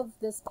love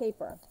this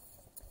paper.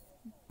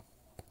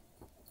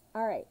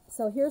 All right,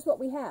 so here's what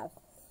we have.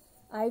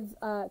 I've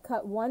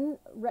cut one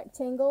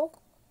rectangle,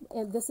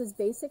 and this is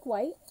basic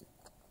white.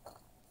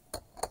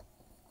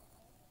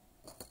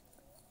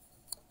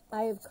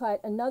 I have cut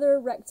another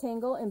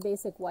rectangle in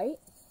basic white.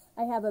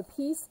 I have a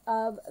piece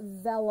of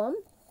vellum,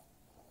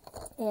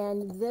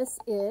 and this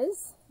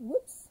is,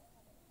 whoops,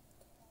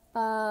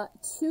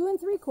 2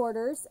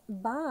 3/4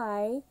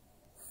 by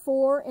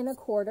 4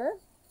 1/4.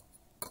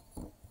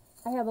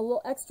 I have a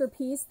little extra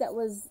piece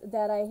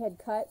that I had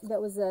cut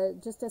that was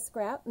just a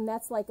scrap, and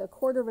that's like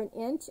 1/4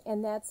 inch,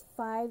 and that's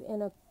 5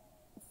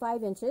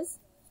 inches.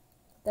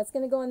 That's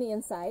going to go on the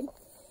inside.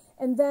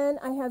 And then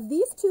I have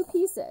these 2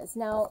 pieces.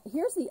 Now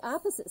here's the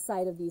opposite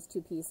side of these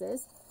 2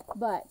 pieces,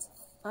 but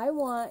I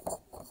want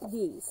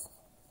these.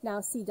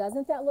 Now see,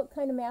 doesn't that look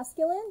kind of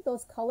masculine,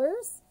 those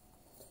colors?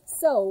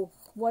 So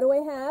what do I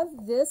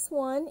have? This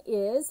one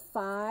is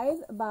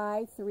 5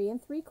 by 3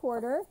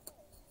 3/4.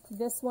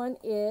 This one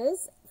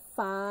is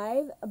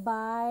 5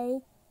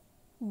 by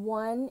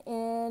 1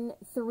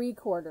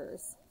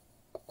 3/4.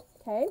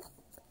 Okay,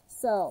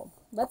 so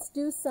let's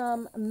do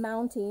some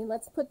mounting.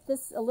 Let's put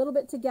this a little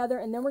bit together,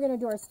 and then we're going to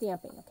do our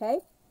stamping. Okay,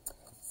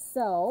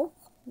 so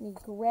let me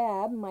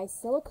grab my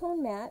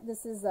silicone mat.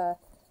 This is a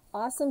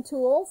awesome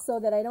tool so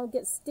that I don't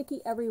get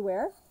sticky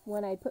everywhere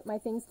when I put my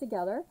things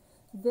together.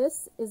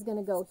 This is going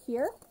to go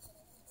here.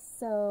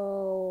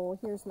 So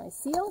here's my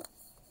seal.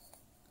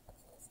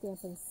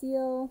 Stampin'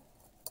 Seal.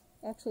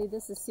 Actually,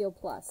 this is Seal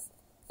Plus.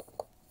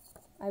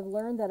 I've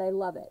learned that I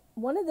love it.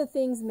 One of the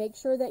things, make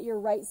sure that you're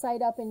right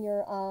side up in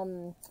your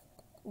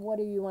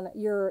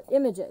your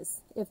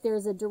images. If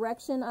there's a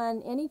direction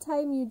on any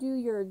time you do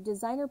your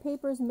designer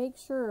papers, make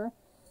sure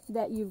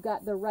that you've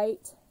got they're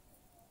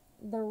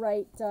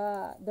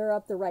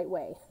up the right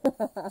way.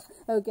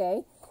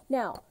 Okay,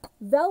 now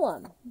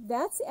vellum,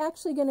 that's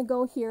actually going to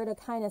go here to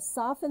kind of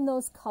soften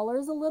those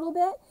colors a little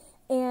bit,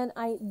 and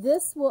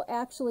this will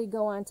actually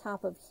go on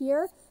top of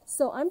here.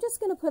 So I'm just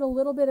going to put a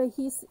little bit of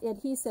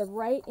adhesive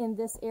right in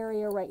this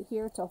area right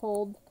here to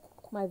hold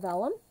my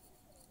vellum.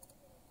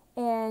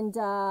 And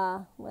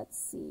let's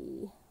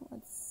see,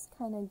 let's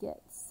kind of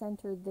get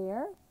centered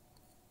there.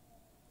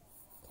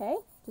 Okay,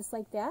 just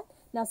like that.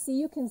 Now see,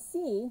 you can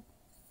see,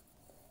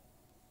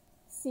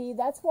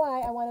 that's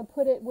why I want to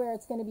put it where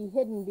it's going to be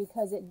hidden,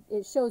 because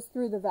it shows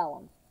through the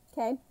vellum.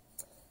 Okay,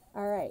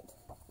 all right.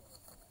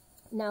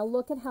 Now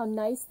look at how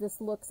nice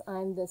this looks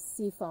on this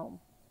seafoam.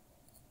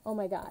 Oh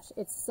my gosh,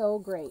 it's so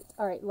great.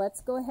 All right,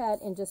 let's go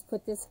ahead and just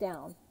put this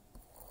down,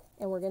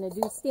 and we're going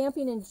to do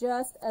stamping in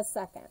just a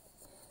second.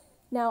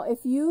 Now,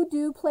 if you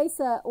do place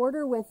an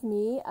order with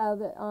me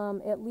of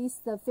at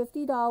least the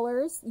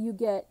 $50, you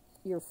get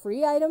your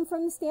free item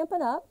from the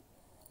Stampin' Up.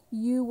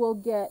 You will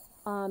get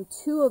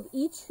 2 of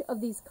each of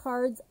these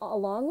cards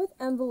along with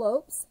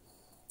envelopes,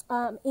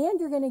 and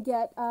you're going to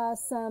get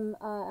some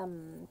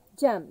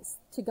gems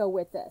to go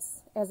with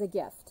this as a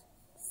gift.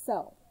 So,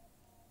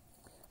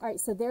 all right,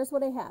 so there's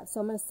what I have. So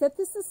I'm going to set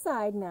this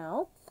aside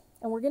now,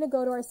 and we're going to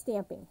go to our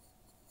stamping.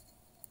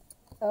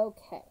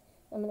 Okay.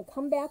 I'm going to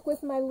come back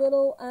with my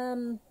little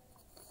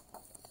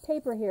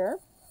paper here,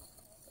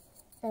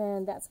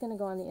 and that's going to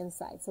go on the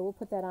inside. So we'll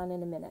put that on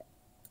in a minute.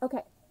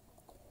 Okay,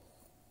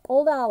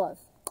 Old Olive.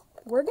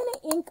 We're going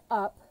to ink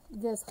up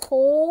this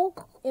whole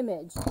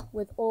image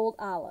with Old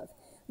Olive.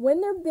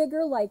 When they're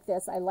bigger like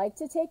this, I like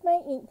to take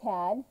my ink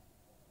pad,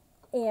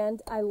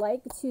 and I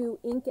like to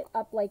ink it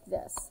up like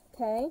this,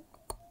 okay?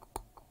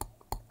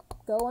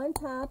 Go on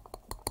top,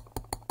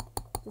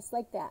 just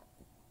like that.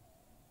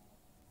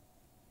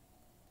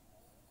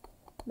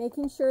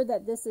 Making sure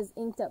that this is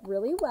inked up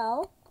really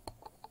well,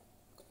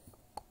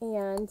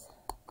 and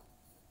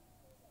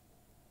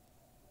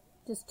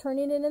just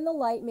turning it in the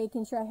light,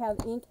 making sure I have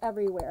ink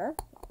everywhere.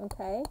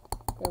 Okay,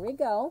 there we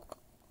go.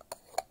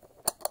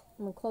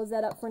 I'm going to close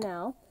that up for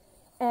now.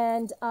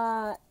 And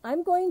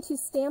I'm going to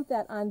stamp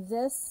that on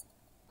this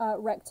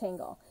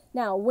rectangle.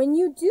 Now,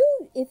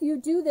 if you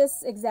do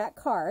this exact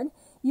card,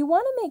 you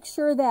want to make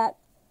sure that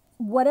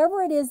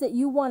whatever it is that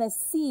you want to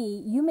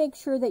see, you make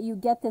sure that you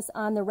get this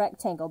on the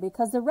rectangle,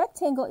 because the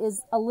rectangle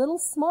is a little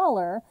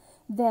smaller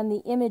than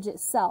the image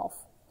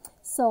itself.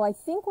 So I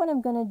think what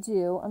I'm going to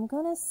do, I'm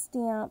going to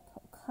stamp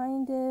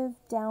kind of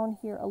down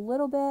here a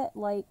little bit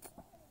like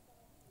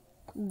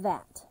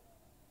that.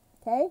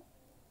 Okay?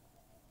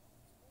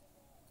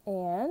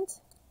 And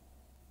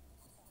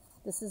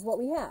this is what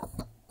we have.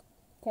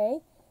 Okay?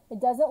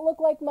 It doesn't look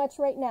like much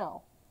right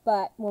now,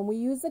 but when we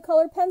use the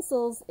colored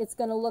pencils, it's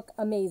going to look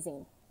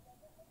amazing.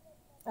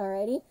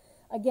 Alrighty?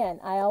 Again,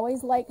 I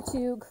always like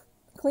to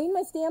clean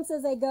my stamps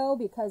as I go,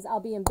 because I'll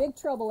be in big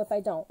trouble if I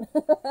don't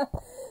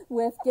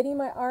with getting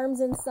my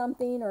arms in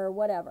something or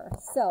whatever.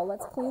 So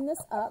let's clean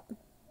this up.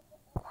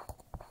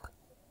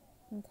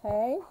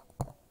 Okay.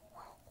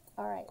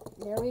 Alright,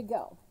 there we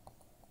go.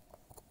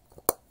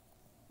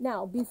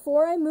 Now,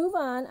 before I move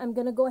on, I'm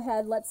going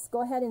to let's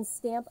go ahead and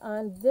stamp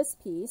on this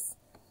piece.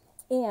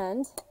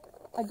 And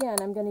again,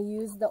 I'm going to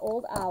use the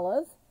old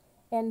olive.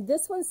 And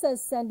this one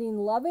says, sending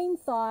loving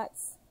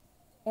thoughts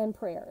and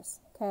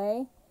prayers.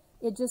 Okay?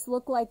 It just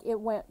looked like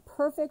it went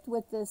perfect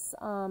with this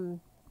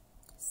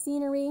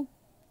scenery.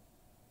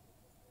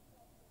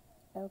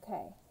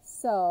 Okay,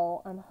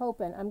 so I'm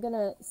hoping, I'm going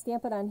to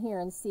stamp it on here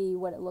and see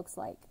what it looks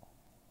like.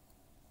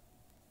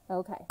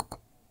 Okay,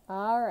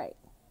 all right.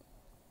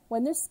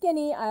 When they're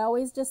skinny, I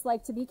always just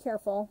like to be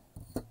careful.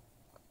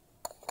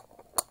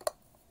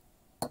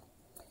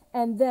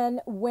 And then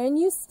when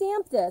you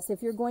stamp this,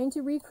 if you're going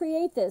to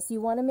recreate this,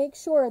 you want to make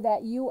sure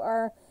that you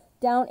are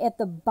down at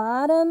the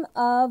bottom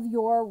of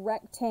your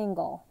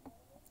rectangle,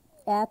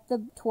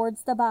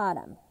 towards the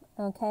bottom.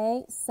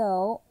 Okay,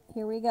 so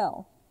here we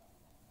go.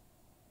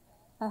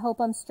 I hope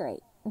I'm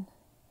straight.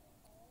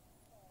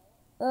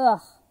 Ugh.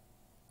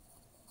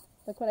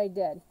 Look what I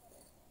did.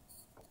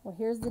 Well,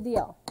 here's the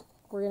deal.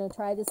 We're going to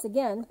try this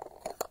again.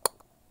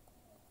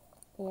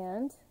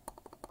 And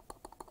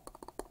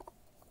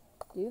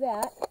do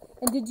that.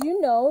 And did you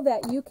know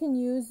that you can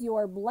use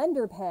your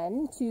blender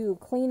pen to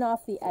clean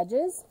off the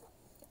edges?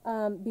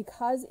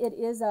 Because it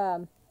is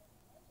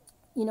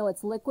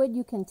it's liquid,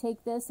 you can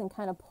take this and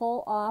kind of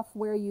pull off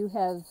where you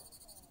have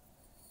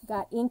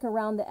got ink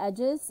around the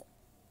edges.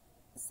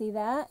 See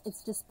that?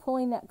 It's just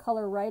pulling that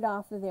color right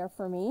off of there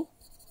for me,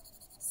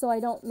 so I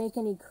don't make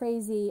any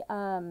crazy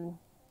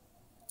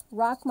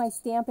rock my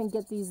stamp and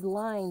get these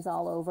lines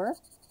all over.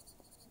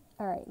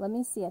 All right, let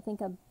me see. I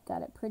think I've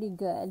got it pretty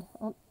good.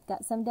 Oh,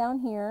 got some down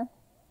here.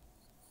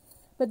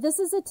 But this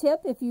is a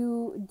tip if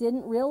you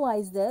didn't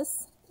realize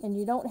this and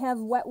you don't have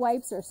wet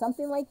wipes or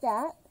something like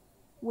that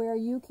where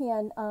you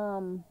can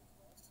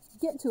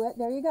get to it.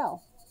 There you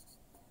go.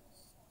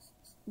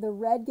 The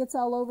red gets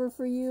all over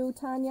for you,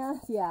 Tanya.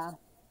 Yeah.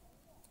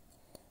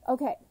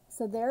 Okay,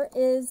 so there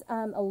is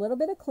a little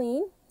bit of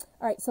clean.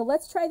 All right, so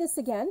let's try this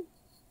again.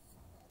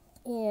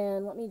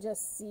 And let me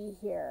just see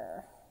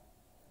here.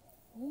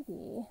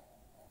 Maybe.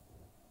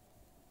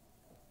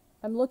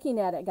 I'm looking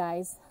at it,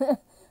 guys.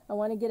 I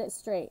want to get it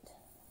straight.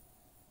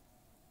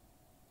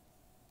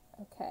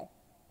 Okay.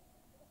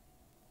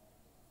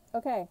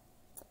 Okay.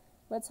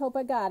 Let's hope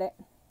I got it.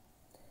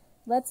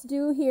 Let's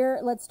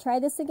try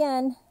this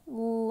again.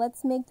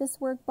 Let's make this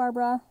work,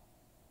 Barbara.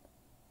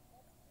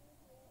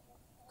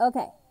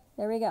 Okay,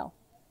 there we go.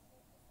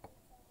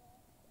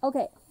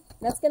 Okay,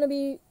 that's going to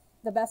be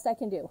the best I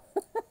can do.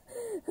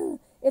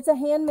 It's a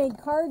handmade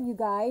card, you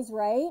guys,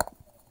 right?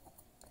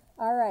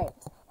 All right,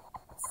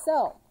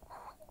 so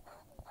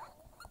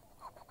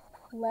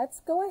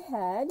let's go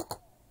ahead.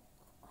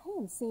 I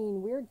am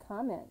seeing weird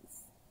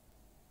comments.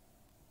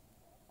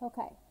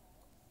 Okay.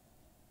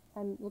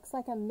 Looks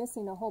like I'm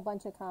missing a whole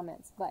bunch of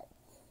comments, but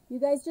you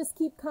guys just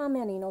keep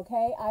commenting,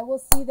 okay? I will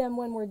see them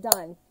when we're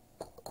done.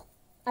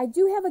 I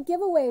do have a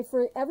giveaway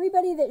for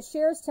everybody that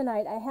shares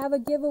tonight. I have a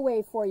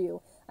giveaway for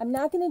you. I'm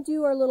not going to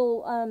do our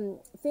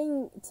little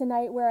thing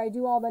tonight where I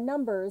do all the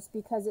numbers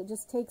because it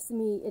just takes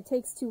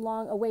too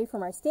long away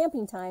from our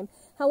stamping time.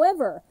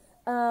 However,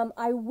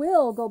 I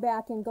will go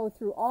back and go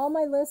through all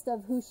my list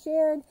of who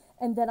shared,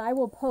 and then I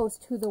will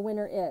post who the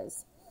winner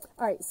is.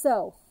 All right,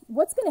 so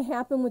what's going to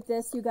happen with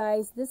this, you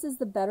guys, this is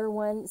the better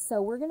one.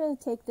 So we're going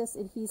to take this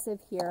adhesive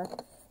here.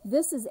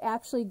 This is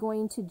actually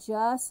going to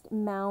just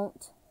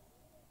mount.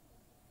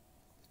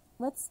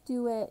 Let's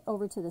do it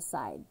over to the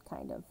side,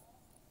 kind of.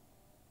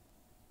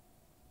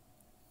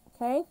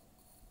 Okay?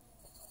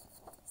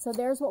 So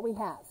there's what we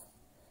have.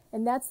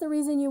 And that's the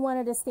reason you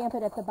wanted to stamp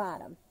it at the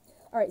bottom.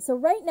 All right, so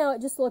right now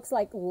it just looks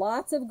like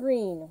lots of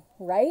green,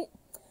 right?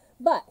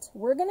 But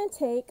we're going to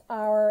take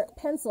our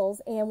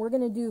pencils and we're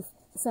going to do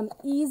some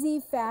easy,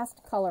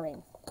 fast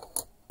coloring.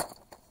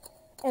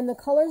 And the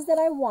colors that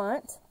I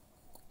want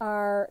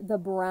are the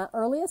brown,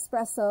 early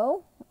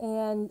espresso,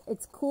 and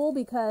it's cool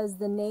because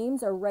the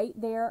names are right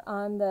there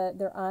on the,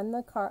 they're on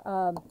the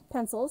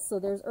pencils. So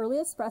there's early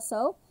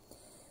espresso.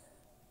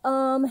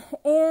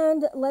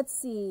 And let's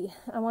see,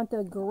 I want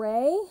the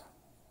gray,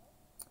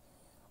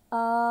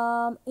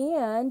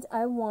 and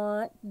I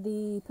want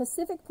the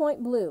Pacific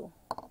Point blue.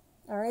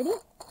 Alrighty,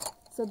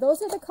 so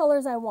those are the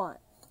colors I want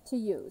to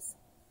use.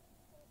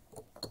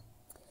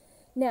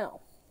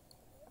 Now,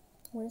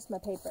 where's my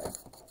paper?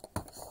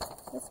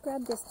 Let's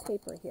grab this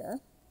paper here.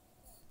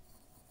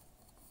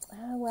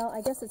 Well,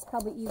 I guess it's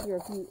probably easier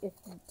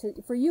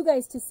for you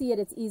guys to see it.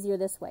 It's easier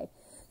this way.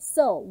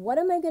 So, what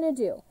am I going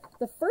to do?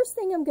 The first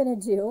thing I'm going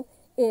to do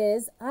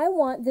is I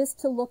want this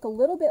to look a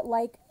little bit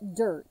like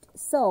dirt.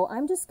 So,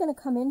 I'm just going to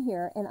come in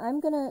here and I'm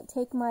going to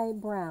take my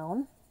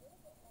brown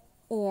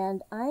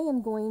and I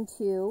am going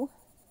to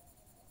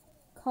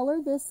color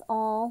this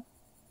all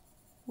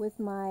with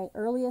my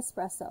early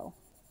espresso.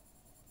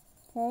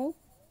 Okay?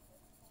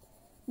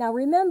 Now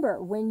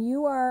remember, when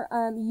you are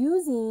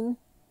using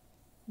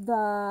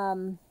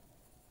the,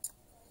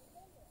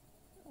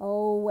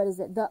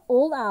 the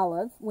old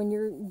olive, when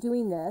you're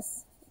doing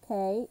this,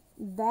 okay,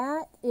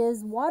 that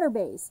is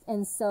water-based.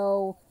 And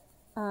so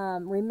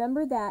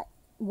remember that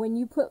when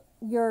you put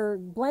your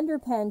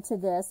blender pen to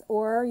this,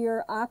 or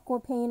your aqua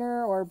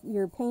painter, or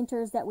your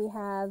painters that we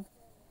have,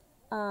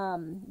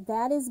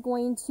 that is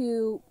going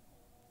to,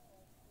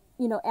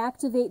 you know,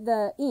 activate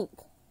the ink.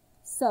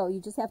 So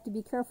you just have to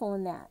be careful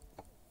in that.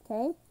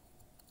 Okay?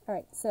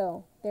 Alright,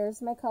 so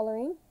there's my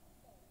coloring.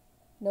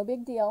 No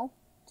big deal.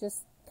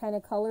 Just kind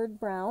of colored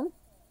brown.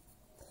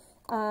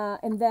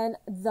 And then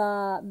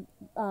the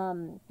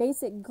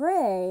basic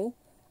gray,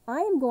 I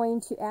am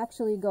going to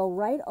actually go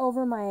right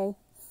over my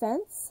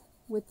fence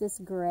with this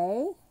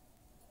gray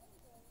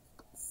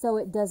so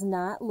it does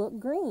not look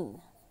green.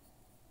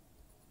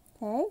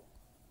 Okay?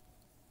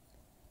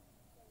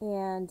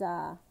 And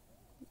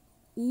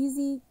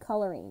easy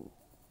coloring.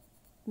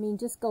 I mean,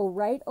 just go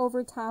right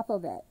over top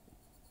of it.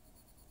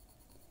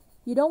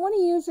 You don't want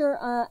to use your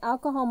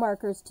alcohol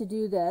markers to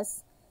do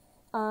this.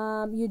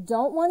 You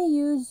don't want to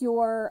use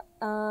your,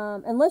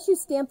 unless you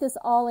stamp this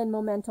all in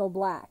Memento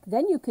black,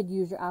 then you could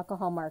use your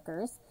alcohol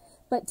markers.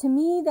 But to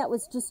me, that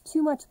was just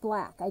too much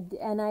black.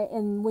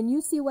 And when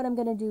you see what I'm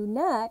going to do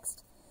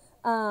next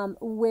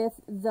with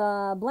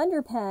the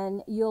blender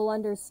pen, you'll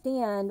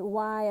understand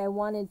why I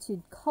wanted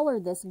to color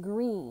this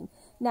green.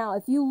 Now,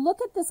 if you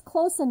look at this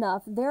close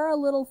enough, there are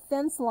little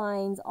fence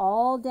lines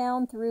all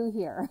down through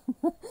here.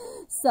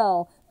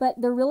 So,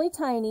 but they're really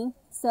tiny,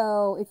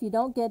 so if you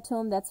don't get to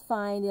them, that's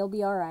fine. They'll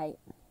be all right.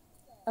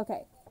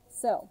 Okay,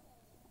 so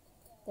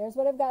there's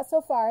what I've got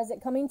so far. Is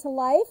it coming to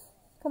life?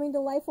 Coming to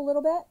life a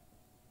little bit?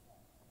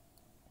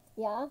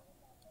 Yeah?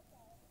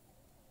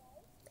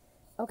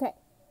 Okay.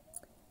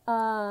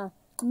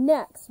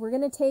 Next, we're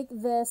going to take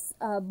this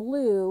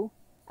blue.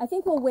 I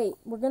think we'll wait.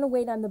 We're going to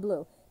wait on the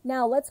blue.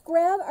 Now, let's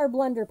grab our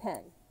blender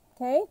pen,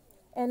 okay?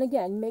 And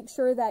again, make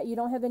sure that you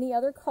don't have any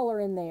other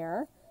color in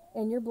there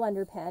in your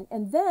blender pen.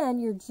 And then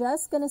you're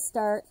just going to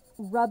start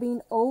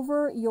rubbing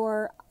over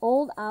your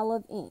old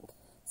olive ink.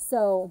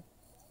 So,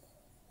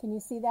 can you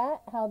see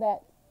that? How that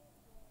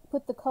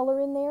put the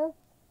color in there?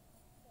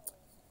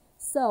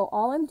 So,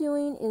 all I'm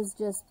doing is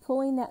just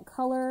pulling that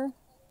color,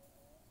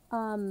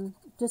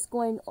 just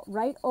going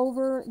right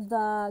over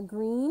the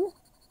green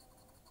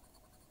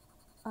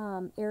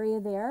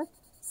area there.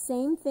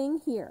 Same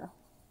thing here.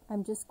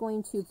 I'm just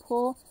going to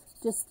pull,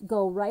 just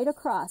go right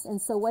across.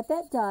 And so what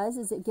that does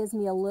is it gives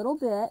me a little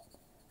bit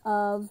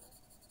of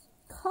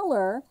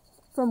color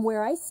from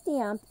where I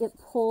stamped. It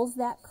pulls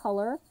that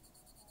color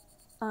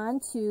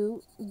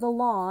onto the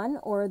lawn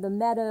or the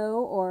meadow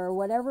or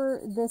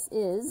whatever this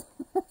is.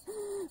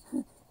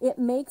 It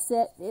makes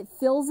it, it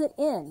fills it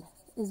in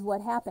is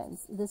what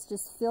happens. This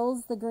just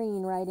fills the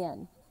green right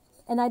in.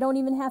 And I don't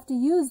even have to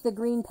use the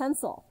green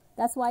pencil.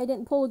 That's why I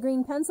didn't pull a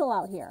green pencil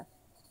out here.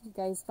 You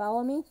guys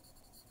follow me?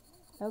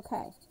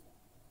 Okay.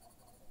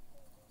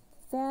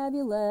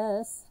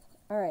 Fabulous.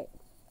 All right.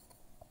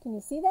 Can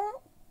you see that?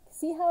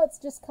 See how it's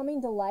just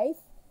coming to life?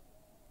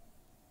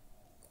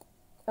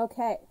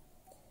 Okay.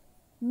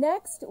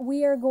 Next,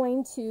 we are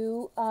going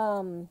to,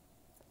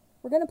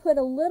 we're going to put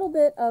a little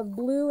bit of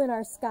blue in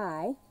our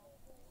sky.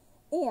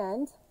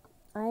 And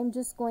I'm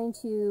just going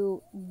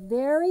to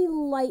very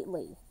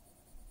lightly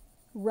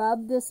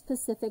rub this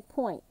Pacific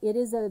Point. It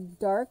is a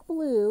dark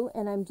blue,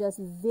 and I'm just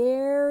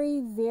very,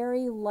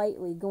 very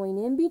lightly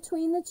going in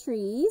between the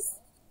trees,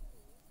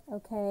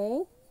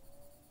 okay,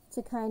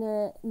 to kind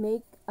of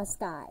make a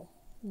sky,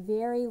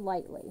 very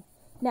lightly.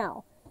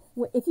 Now,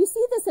 if you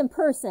see this in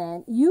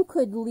person, you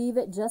could leave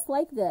it just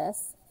like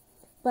this,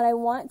 but I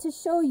want to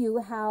show you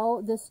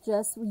how this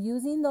just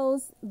using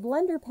those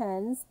blender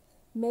pens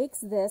makes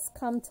this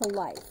come to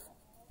life,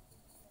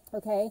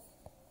 okay?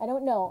 I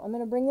don't know. I'm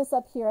going to bring this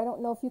up here. I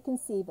don't know if you can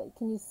see, but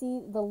can you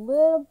see the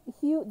little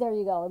hue? There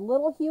you go. A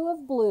little hue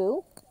of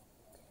blue.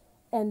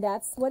 And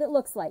that's what it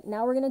looks like.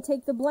 Now we're going to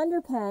take the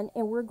blender pen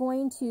and we're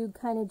going to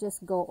kind of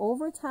just go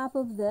over top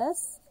of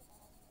this.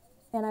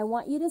 And I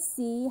want you to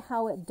see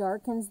how it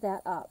darkens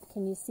that up.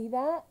 Can you see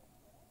that?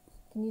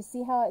 Can you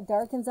see how it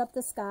darkens up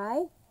the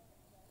sky?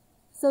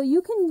 So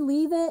you can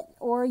leave it,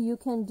 or you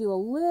can do a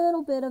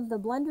little bit of the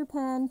blender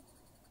pen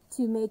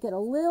to make it a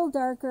little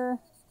darker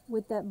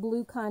with that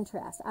blue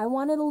contrast. I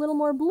wanted a little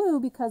more blue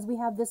because we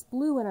have this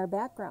blue in our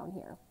background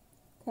here.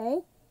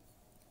 Okay?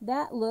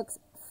 That looks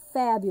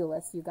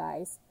fabulous, you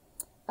guys.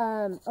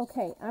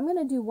 Okay, I'm going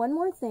to do one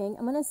more thing.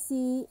 I'm going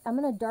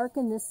to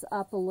darken this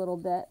up a little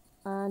bit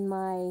on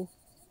my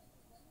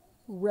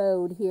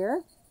road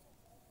here.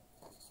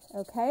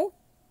 Okay?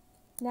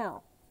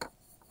 Now,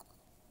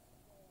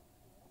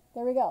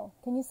 there we go.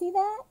 Can you see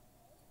that?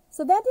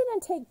 So that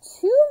didn't take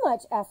too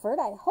much effort.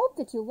 I hope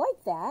that you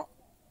like that.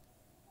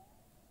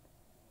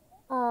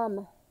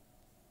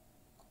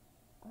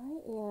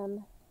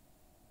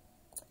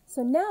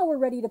 So now we're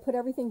ready to put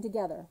everything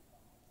together.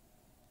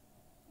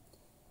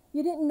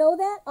 You didn't know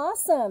that?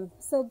 Awesome.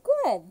 So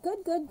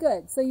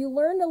good. So you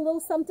learned a little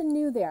something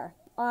new there.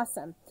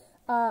 Awesome.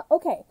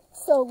 Okay,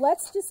 so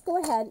let's just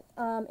go ahead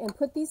and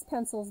put these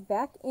pencils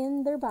back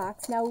in their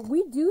box. Now,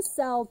 we do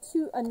sell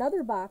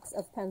another box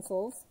of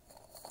pencils.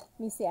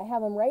 Let me see, I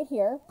have them right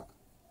here.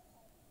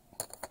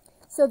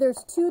 So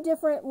there's 2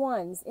 different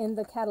ones in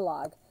the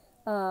catalog.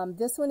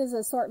 This one is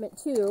assortment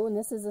 2, and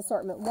this is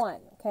assortment 1,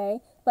 okay?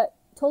 But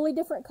totally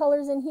different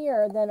colors in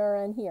here than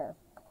are in here.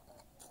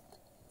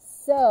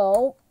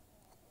 So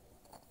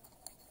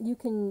you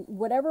can,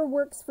 whatever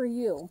works for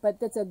you, but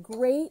that's a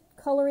great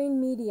coloring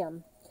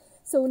medium.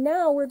 So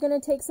now we're going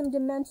to take some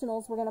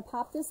dimensionals. We're going to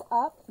pop this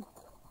up.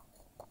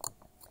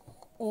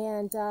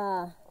 And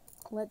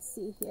let's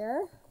see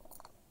here.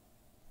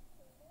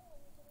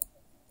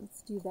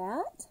 Let's do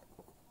that.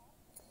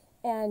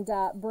 And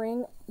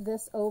bring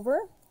this over.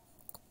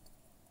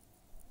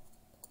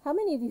 How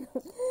many of you,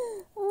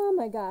 oh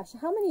my gosh,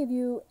 how many of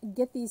you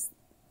get these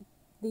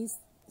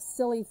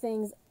silly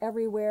things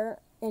everywhere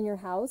in your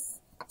house?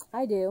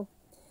 I do.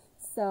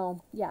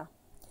 So, yeah.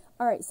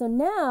 All right, so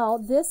now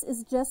this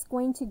is just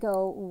going to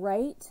go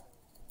right,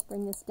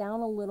 bring this down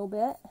a little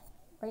bit,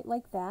 right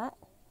like that,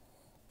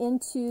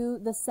 into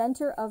the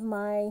center of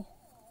my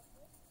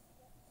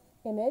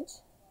image.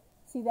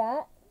 See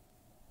that?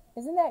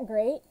 Isn't that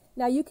great?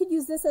 Now you could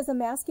use this as a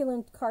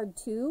masculine card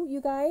too, you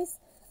guys.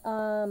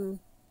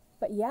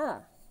 But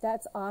yeah,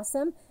 that's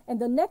awesome. And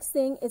the next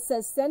thing, it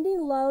says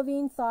sending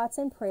loving thoughts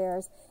and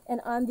prayers. And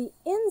on the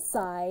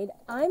inside,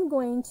 I'm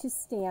going to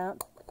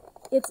stamp,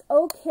 it's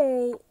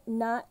okay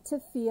not to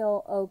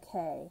feel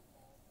okay.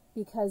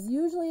 Because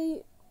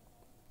usually,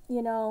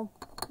 you know,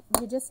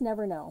 you just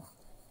never know.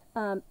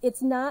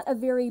 It's not a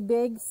very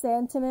big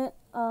sentiment.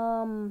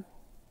 And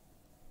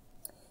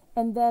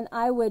then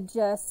I would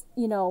just,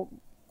 you know,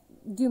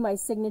 do my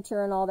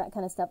signature and all that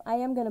kind of stuff. I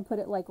am going to put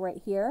it like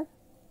right here.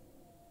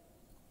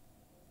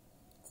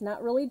 It's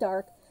not really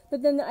dark,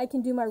 but then I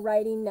can do my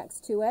writing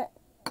next to it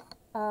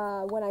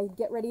when I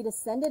get ready to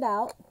send it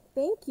out.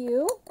 Thank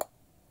you.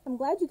 I'm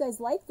glad you guys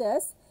like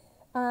this.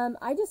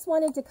 I just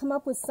wanted to come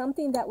up with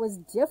something that was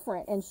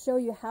different and show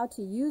you how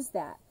to use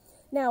that.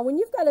 Now, when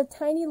you've got a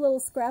tiny little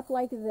scrap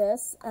like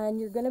this and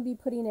you're going to be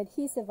putting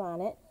adhesive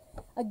on it,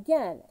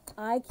 again,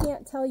 I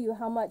can't tell you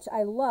how much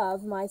I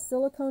love my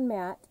silicone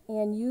mat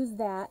and use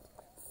that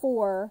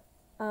for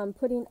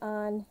putting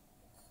on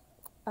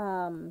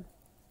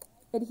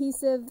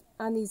adhesive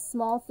on these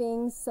small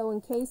things. So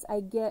in case I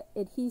get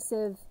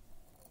adhesive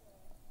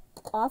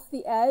off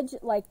the edge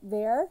like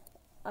there,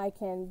 I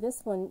can,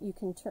 this one you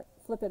can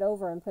flip it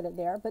over and put it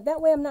there. But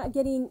that way I'm not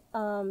getting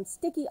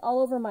sticky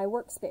all over my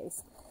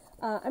workspace.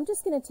 I'm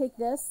just going to take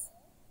this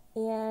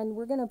and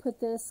we're going to put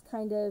this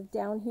kind of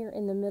down here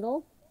in the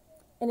middle.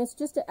 And it's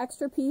just an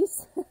extra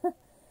piece.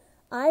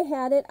 I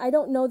had it. I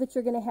don't know that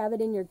you're going to have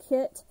it in your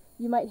kit.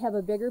 You might have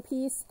a bigger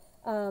piece.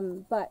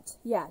 But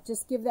yeah,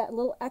 just give that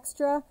little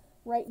extra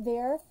right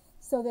there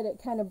so that it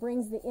kind of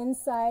brings the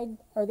inside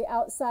or the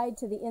outside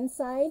to the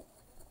inside.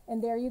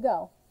 And there you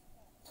go.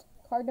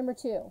 Card number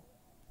 2.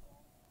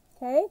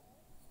 Okay?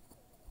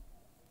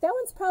 That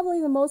one's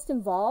probably the most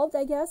involved,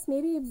 I guess,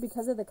 maybe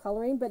because of the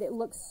coloring, but it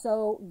looks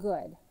so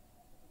good.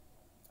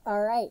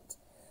 All right.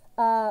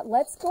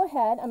 Let's go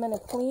ahead. I'm going to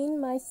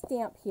clean my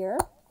stamp here.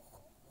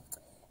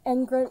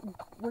 And we're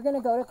going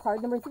to go to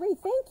card number 3.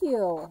 Thank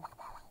you.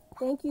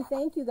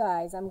 Thank you,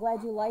 guys. I'm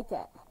glad you like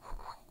it.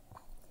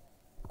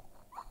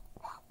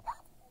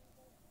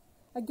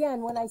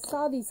 Again, when I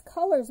saw these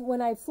colors,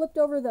 when I flipped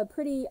over the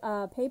pretty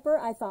paper,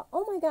 I thought,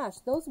 oh my gosh,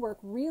 those work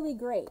really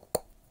great.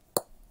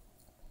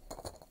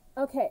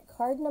 Okay,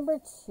 card number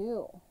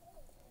 2.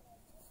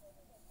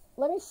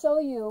 Let me show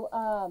you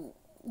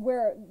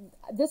where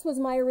this was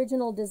my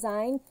original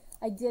design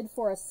I did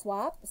for a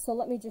swap. So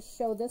let me just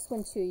show this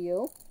one to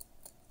you.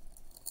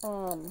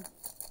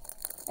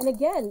 And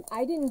again,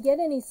 I didn't get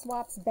any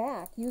swaps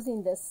back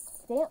using this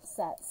stamp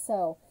set.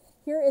 So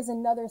here is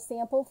another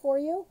sample for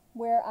you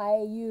where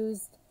I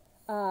used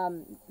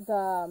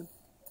the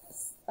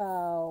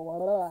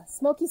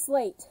Smoky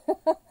Slate.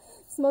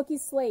 Smoky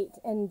Slate,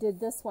 and did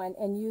this one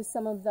and used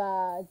some of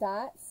the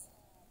dots.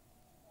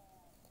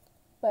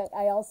 But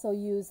I also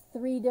used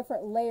 3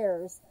 different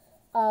layers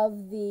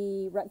of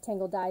the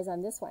rectangle dies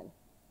on this one.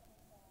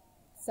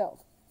 So,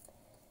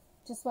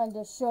 just wanted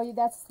to show you,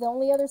 that's the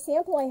only other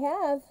sample I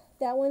have.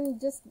 That one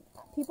just,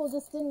 people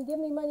just didn't give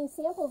me many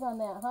samples on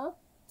that, huh?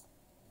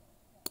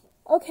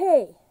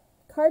 Okay,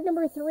 card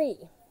number 3.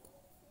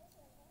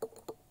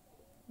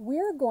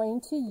 We're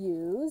going to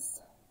use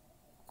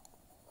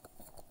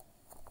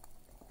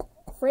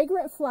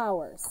Fragrant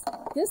Flowers.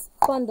 This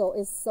bundle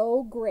is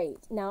so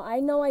great. Now,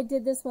 I know I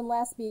did this one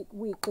last week,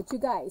 but you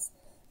guys,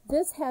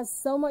 this has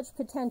so much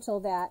potential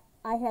that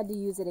I had to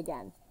use it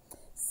again.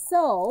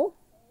 So,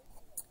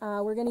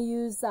 we're going to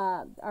use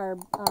our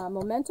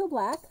Memento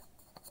Black.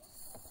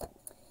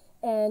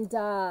 And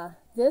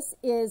this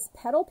is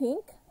Petal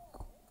Pink.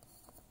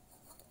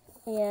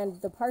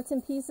 And the parts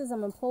and pieces, I'm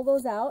going to pull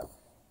those out.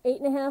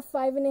 8.5,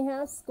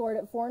 5.5, scored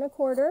at 4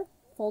 1/4,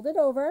 folded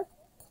over.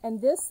 And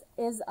this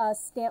is a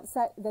stamp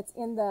set that's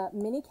in the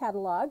mini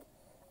catalog.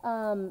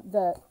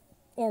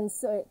 And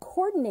so it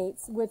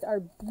coordinates with our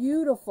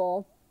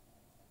beautiful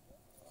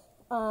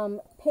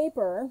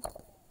paper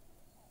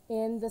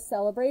in the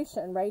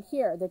celebration right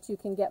here that you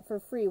can get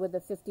for free with a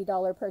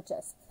 $50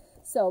 purchase.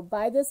 So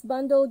buy this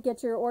bundle,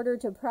 get your order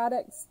to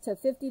products to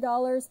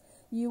 $50.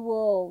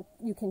 You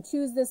can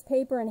choose this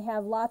paper and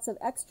have lots of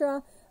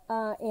extra.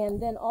 And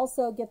then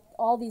also get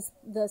all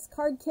this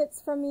card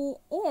kits from me,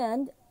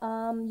 and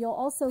you'll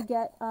also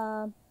get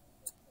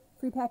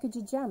free package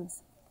of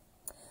gems.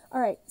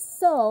 All right,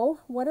 so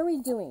what are we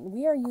doing?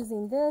 We are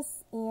using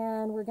this,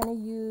 and we're going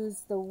to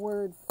use the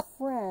word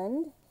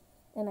friend,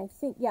 and I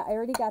think, yeah, I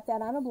already got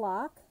that on a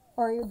block,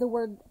 or the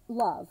word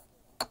love.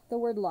 The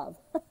word love.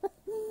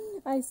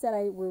 I said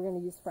we were going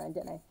to use friend,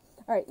 didn't I?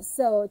 All right,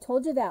 so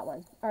told you that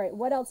one. All right,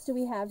 what else do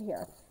we have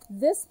here?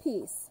 This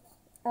piece.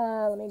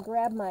 Let me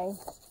grab my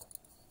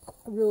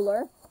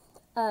ruler.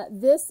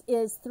 This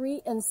is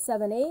 3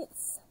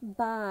 7/8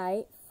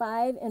 by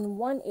 5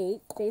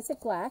 1/8 basic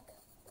black.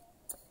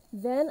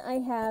 Then I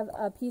have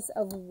a piece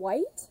of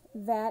white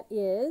that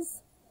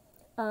is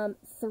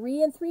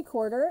 3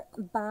 3/4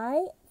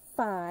 by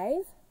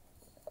 5.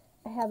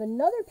 I have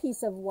another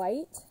piece of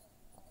white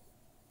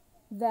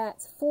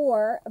that's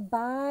 4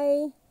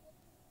 by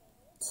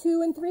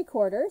 2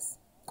 3/4.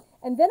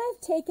 And then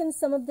I've taken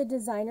some of the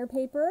designer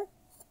paper,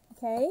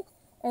 okay,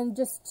 and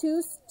just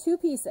two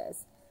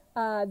pieces.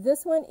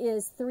 This one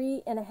is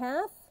 3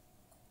 1/2.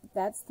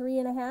 That's 3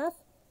 1/2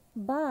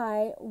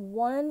 by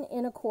 1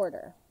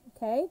 1/4.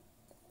 Okay,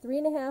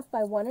 3 1/2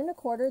 by 1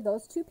 1/4.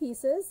 Those 2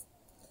 pieces.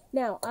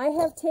 Now I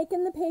have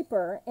taken the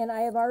paper and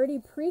I have already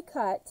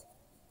pre-cut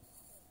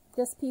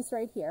this piece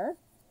right here.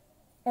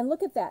 And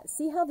look at that.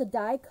 See how the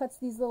die cuts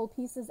these little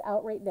pieces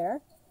out right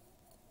there?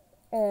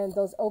 And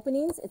those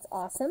openings, it's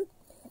awesome.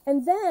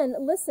 And then,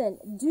 listen,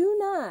 do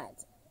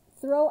not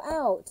throw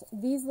out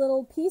these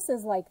little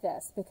pieces like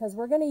this, because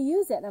we're going to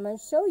use it. And I'm going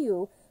to show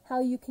you how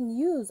you can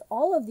use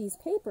all of these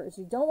papers.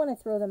 You don't want to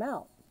throw them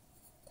out.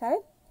 Okay?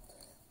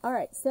 All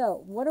right,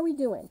 so what are we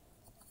doing?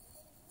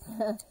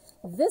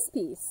 This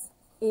piece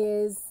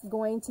is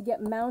going to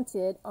get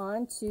mounted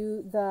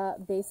onto the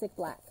basic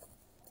black.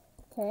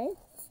 Okay?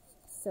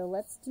 So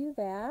let's do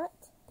that.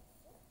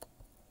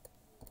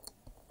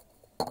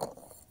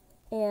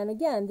 And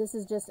again, this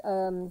is just,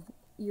 I'm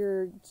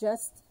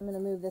going to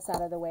move this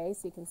out of the way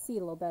so you can see it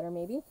a little better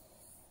maybe.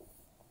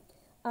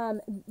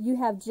 You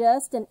have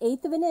just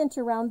 1/8 of an inch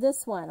around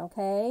this one,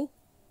 okay?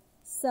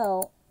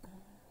 So,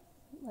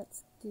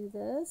 let's do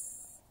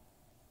this.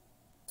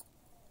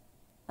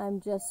 I'm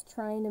just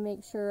trying to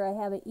make sure I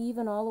have it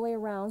even all the way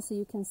around so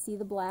you can see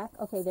the black.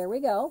 Okay, there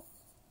we go.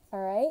 All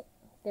right,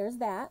 there's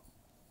that.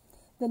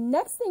 The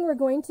next thing we're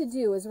going to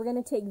do is we're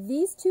going to take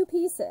these 2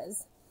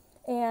 pieces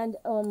and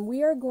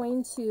we are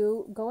going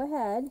to go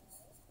ahead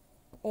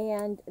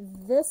and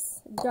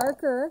this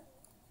darker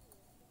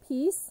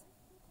piece,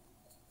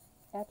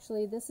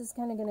 actually this is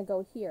kind of going to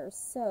go here,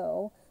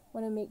 so I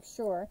want to make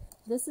sure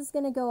this is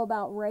going to go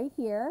about right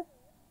here.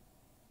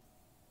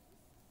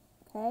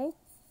 Okay,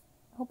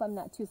 I hope I'm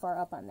not too far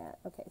up on that.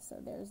 Okay, so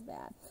there's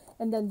that.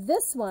 And then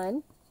this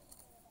one,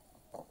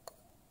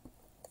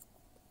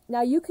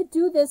 now you could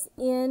do this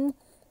in,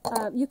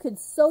 you could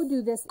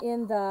do this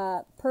in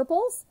the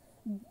purples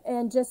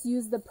and just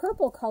use the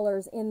purple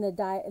colors in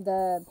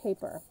the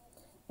paper.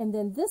 And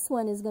then this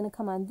one is going to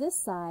come on this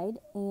side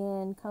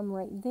and come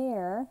right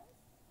there.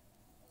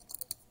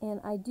 And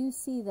I do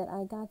see that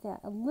I got that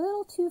a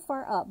little too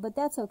far up, but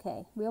that's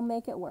okay. We'll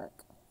make it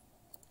work.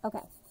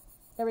 Okay,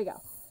 there we go.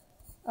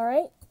 All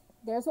right,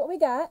 there's what we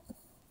got.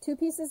 2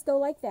 pieces go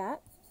like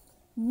that.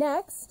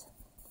 Next,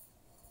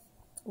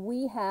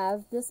 we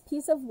have this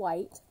piece of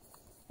white.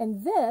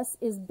 And this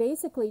is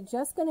basically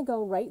just going to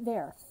go right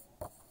there.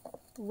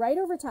 Right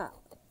over top.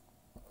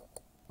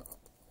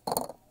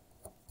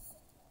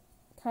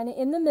 Kind of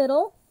in the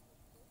middle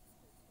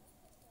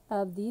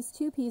of these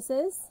 2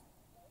 pieces.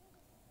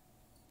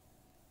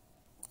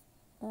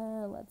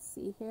 Let's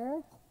see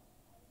here.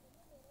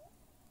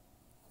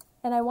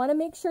 And I want to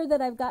make sure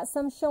that I've got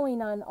some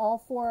showing on all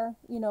four,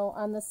 you know,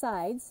 on the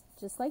sides,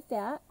 just like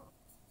that.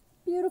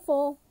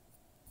 Beautiful.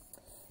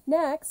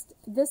 Next,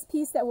 this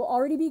piece that will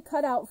already be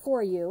cut out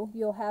for you,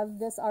 you'll have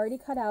this already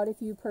cut out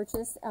if you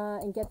purchase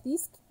and get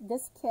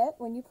this kit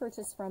when you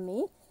purchase from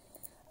me.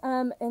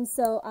 And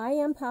so I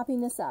am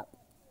popping this up.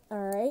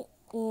 All right,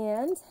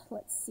 and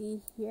let's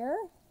see here.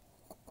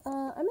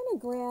 I'm going to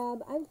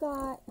grab, I've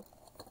got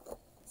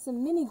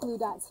some mini glue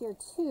dots here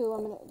too.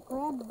 I'm going to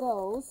grab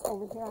those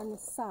over here on the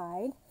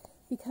side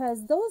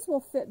because those will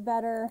fit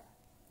better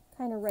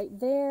kind of right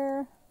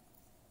there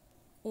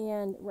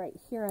and right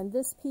here on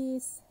this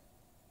piece.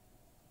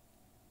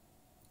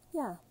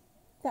 Yeah,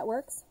 that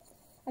works.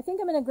 I think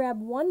I'm going to grab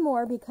one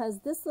more because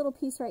this little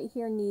piece right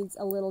here needs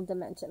a little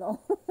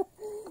dimensional.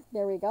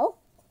 There we go.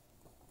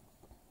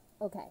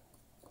 Okay.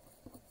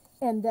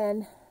 And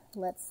then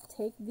let's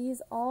take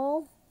these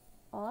all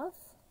off.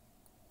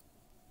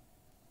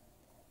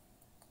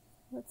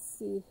 Let's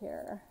see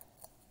here.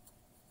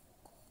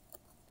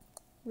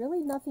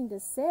 Really nothing to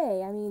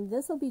say. I mean,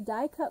 this will be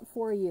die cut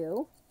for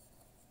you.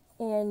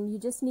 And you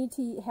just need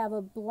to have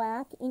a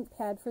black ink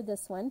pad for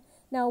this one.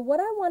 Now, what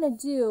I want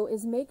to do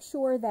is make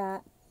sure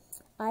that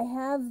I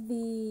have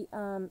the,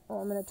 oh,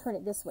 I'm going to turn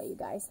it this way, you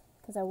guys,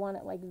 because I want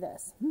it like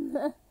this.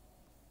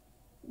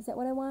 Is that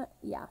what I want?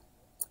 Yeah.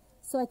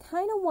 So I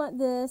kind of want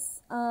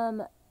this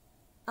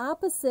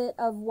opposite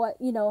of what,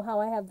 you know, how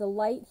I have the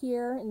light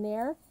here and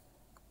there.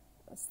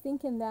 I was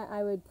thinking that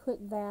I would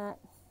put that,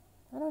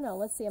 I don't know,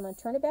 let's see, I'm going to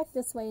turn it back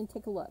this way and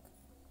take a look.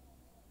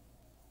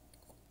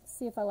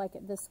 See if I like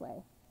it this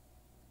way.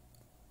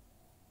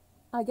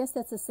 I guess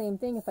that's the same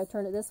thing if I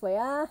turn it this way.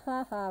 Ah,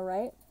 ha, ha,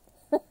 right?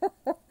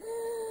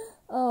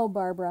 Oh,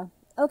 Barbara.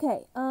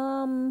 Okay,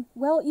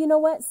 well, you know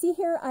what? See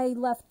here, I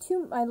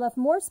left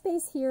more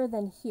space here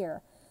than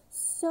here.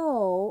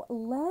 So,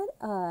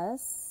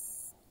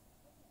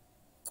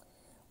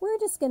 we're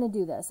just going to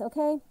do this,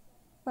 okay?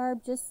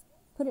 Barb, just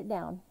put it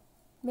down.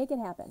 Make it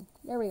happen.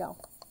 There we go.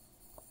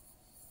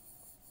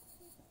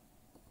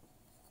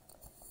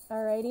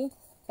 Alrighty.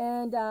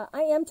 And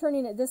I am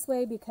turning it this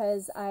way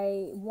because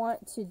I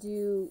want to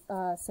do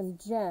some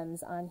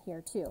gems on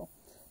here too.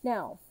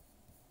 Now,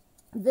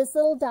 this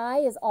little die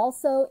is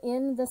also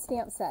in the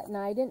stamp set.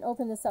 Now, I didn't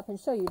open this up and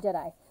show you, did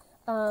I?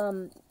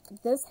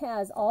 This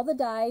has all the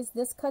dies.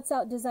 This cuts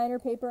out designer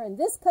paper, and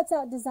this cuts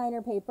out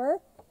designer paper.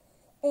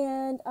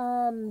 And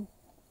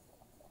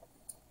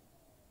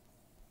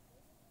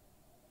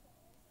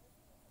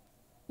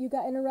you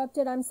got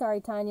interrupted. I'm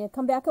sorry, Tanya.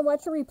 Come back and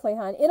watch a replay,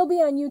 hon. It'll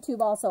be on YouTube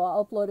also.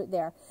 I'll upload it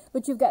there.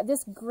 But you've got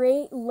this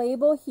great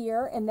label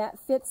here, and that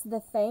fits the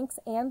thanks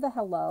and the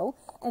hello.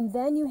 And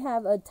then you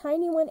have a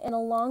tiny one and a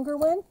longer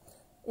one.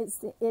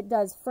 It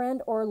does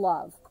friend or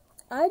love.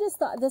 I just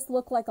thought this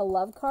looked like a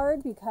love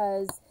card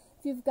because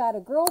if you've got a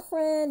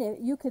girlfriend,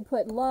 you could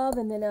put love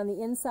and then on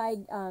the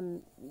inside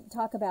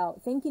talk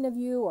about thinking of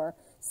you or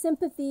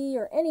sympathy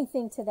or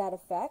anything to that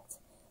effect.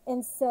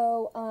 And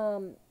so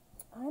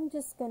I'm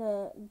just going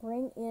to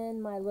bring in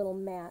my little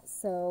mat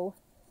so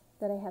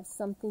that I have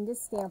something to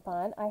stamp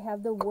on. I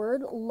have the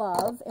word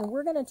love, and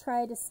we're going to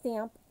try to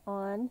stamp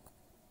on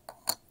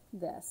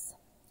this,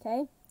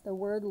 okay? The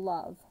word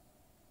love.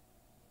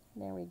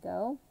 There we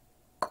go.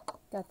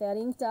 Got that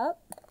inked up.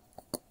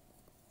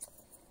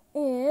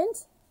 And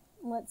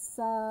let's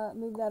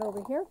move that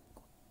over here.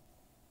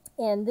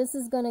 And this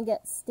is going to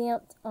get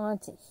stamped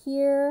onto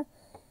here.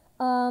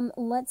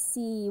 Let's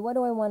see, what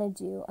do I want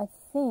to do? I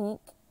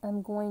think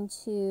I'm going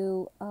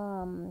to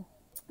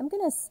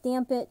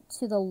stamp it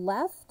to the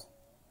left.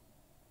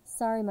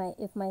 Sorry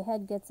if my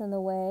head gets in the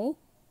way.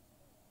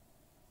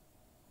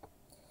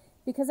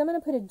 Because I'm going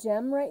to put a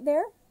gem right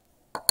there.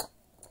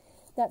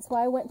 That's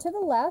why I went to the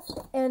left.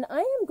 And I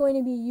am going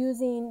to be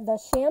using the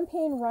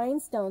champagne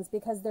rhinestones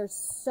because they're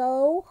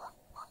so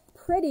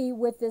pretty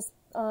with this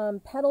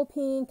petal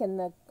pink and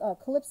the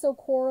calypso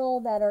coral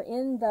that are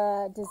in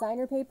the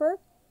designer paper.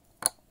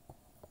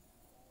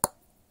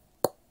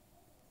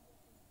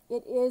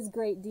 It is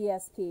great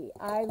DSP.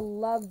 I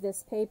love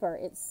this paper.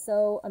 It's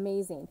so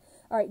amazing.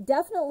 All right,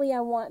 definitely I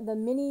want the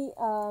mini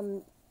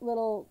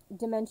little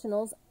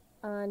dimensionals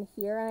on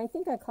here. And I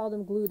think I called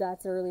them glue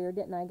dots earlier,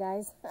 didn't I,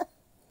 guys?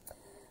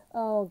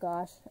 Oh,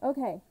 gosh.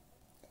 Okay.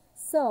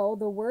 So,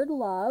 the word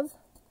love,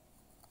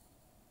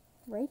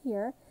 right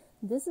here.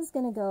 This is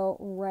going to go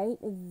right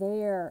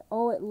there.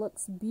 Oh, it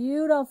looks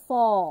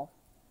beautiful.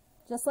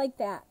 Just like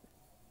that.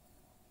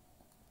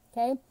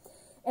 Okay.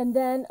 And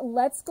then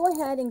let's go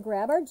ahead and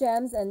grab our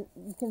gems, and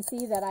you can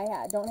see that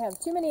I don't have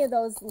too many of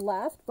those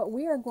left, but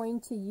we are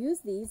going to use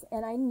these,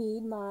 and I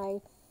need my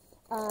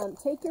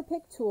take your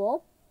pick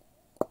tool,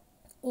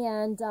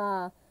 and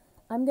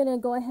I'm going to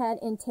go ahead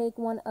and take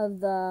one of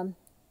the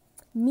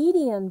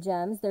medium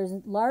gems. There's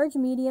large,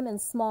 medium,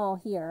 and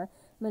small here.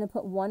 I'm going to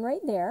put one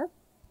right there.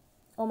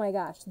 Oh my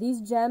gosh,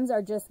 these gems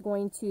are just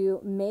going to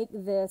make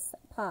this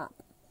pop.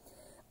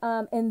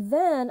 And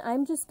then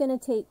I'm just going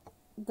to take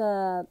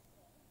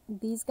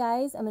these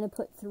guys, I'm going to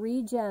put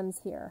 3 gems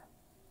here.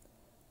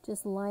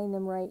 Just line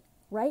them right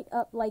right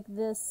up like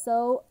this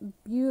so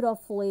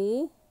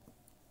beautifully,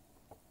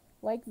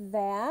 like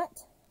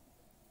that.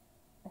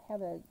 I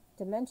have a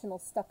dimensional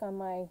stuck on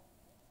my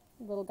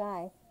little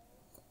guy.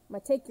 I'm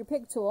going to take your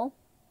pig tool.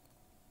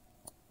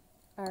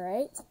 All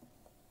right.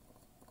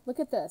 Look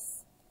at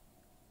this.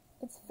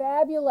 It's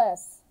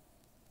fabulous.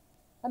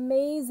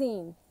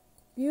 Amazing.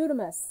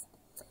 Beautimous.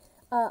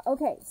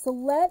 Okay, so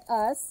let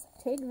us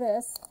take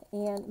this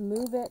and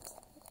move it,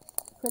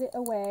 put it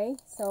away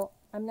so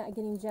I'm not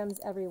getting gems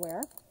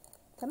everywhere.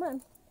 Come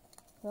on.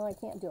 No, I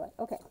can't do it.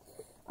 Okay.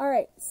 All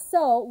right,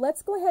 so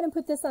let's go ahead and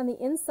put this on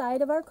the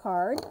inside of our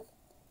card.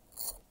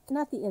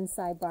 Not the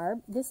inside,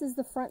 Barb. This is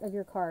the front of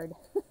your card.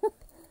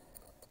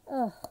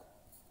 All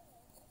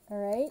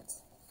right.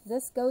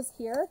 This goes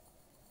here.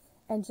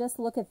 And just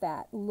look at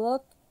that.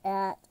 Look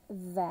at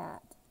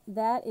that.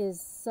 That is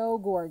so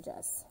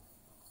gorgeous.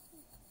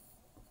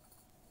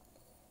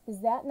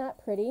 Is that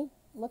not pretty?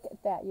 Look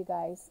at that, you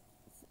guys.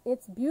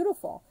 It's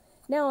beautiful.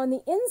 Now on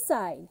the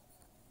inside,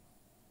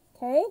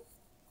 okay,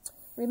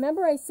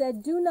 remember I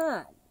said do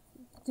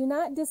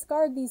not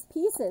discard these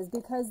pieces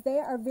because they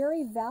are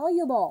very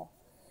valuable.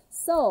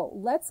 So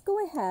let's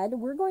go ahead.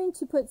 We're going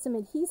to put some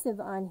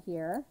adhesive on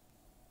here.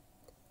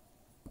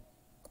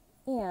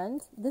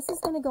 And this is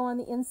going to go on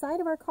the inside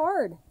of our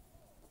card.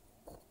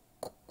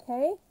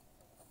 Okay?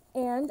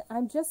 And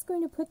I'm just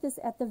going to put this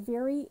at the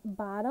very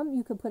bottom.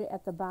 You could put it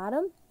at the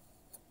bottom.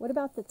 What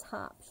about the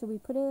top? Should we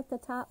put it at the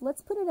top?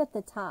 Let's put it at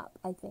the top,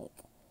 I think.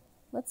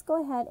 Let's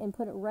go ahead and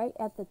put it right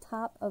at the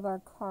top of our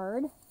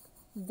card.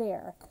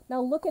 There.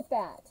 Now look at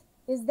that.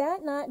 Is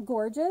that not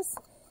gorgeous?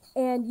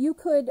 And you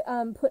could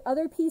put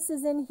other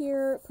pieces in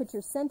here, put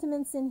your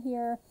sentiments in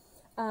here,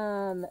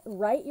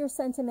 write your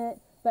sentiment,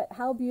 but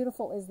how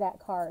beautiful is that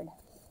card?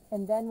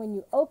 And then when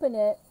you open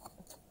it,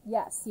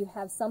 yes, you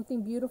have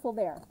something beautiful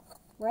there,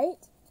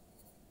 right?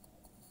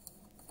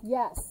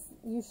 Yes,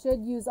 you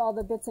should use all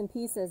the bits and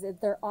pieces.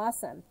 They're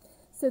awesome.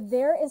 So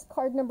there is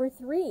card number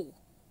 3.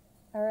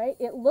 All right,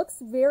 it looks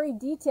very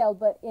detailed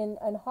but in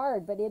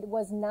hard, but it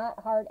was not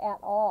hard at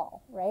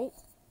all, right?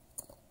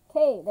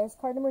 Okay, there's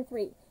card number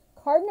 3.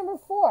 Card number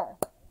 4,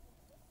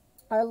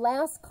 our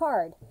last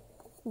card.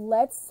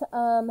 Let's,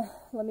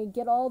 let me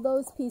get all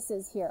those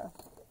pieces here.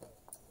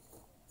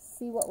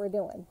 See what we're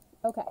doing.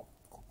 Okay.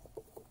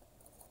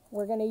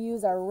 We're going to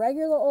use our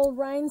regular old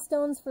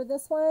rhinestones for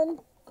this one.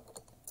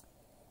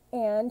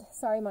 And,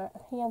 sorry, my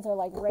hands are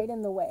like right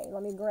in the way.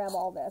 Let me grab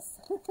all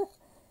this.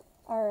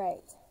 All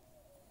right.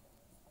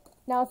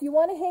 Now, if you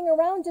want to hang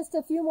around just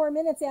a few more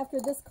minutes after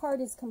this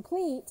card is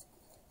complete,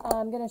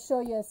 I'm going to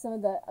show you some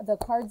of the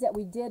cards that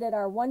we did at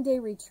our one-day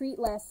retreat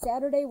last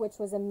Saturday, which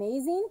was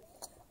amazing.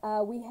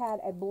 We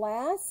had a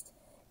blast,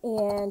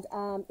 and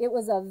it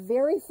was a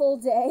very full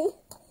day.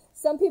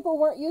 Some people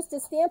weren't used to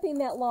stamping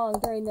that long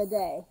during the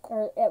day,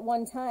 or at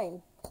one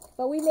time.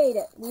 But we made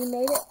it. We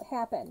made it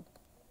happen.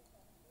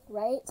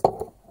 Right?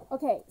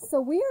 Okay, so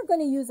we are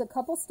going to use a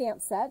couple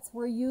stamp sets.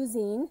 We're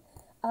using,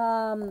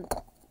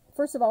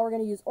 first of all, we're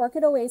going to use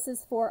Orchid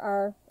Oasis for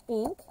our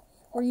ink.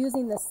 We're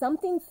using the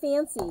Something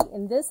Fancy,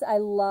 and this I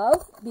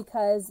love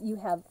because you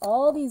have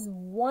all these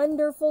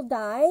wonderful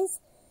dies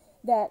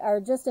that are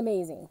just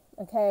amazing,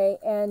 okay?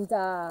 And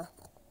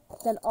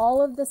then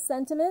all of the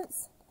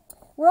sentiments.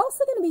 We're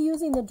also going to be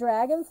using the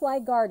Dragonfly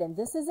Garden.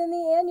 This is in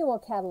the annual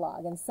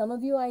catalog, and some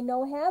of you I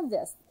know have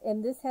this,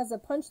 and this has a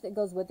punch that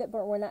goes with it,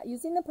 but we're not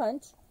using the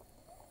punch.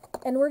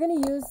 And we're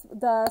going to use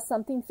the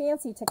Something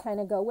Fancy to kind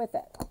of go with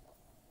it.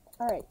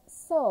 All right,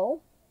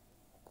 so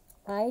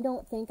I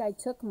don't think I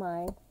took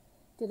my...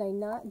 Did I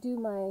not do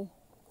my...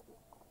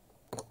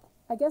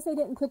 I guess I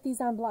didn't put these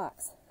on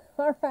blocks.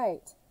 All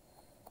right.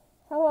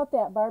 How about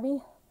that,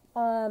 Barbie?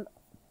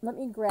 Let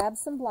me grab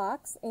some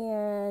blocks,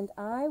 and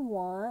I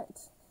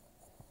want...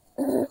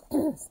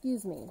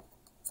 excuse me.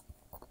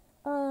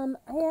 I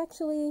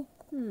actually...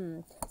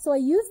 So I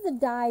use the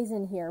dies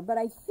in here, but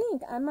I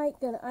think I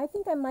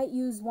might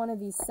use one of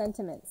these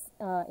sentiments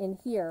in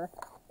here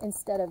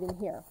instead of in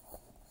here.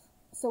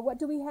 So what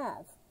do we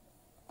have?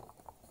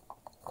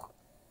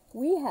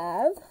 We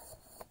have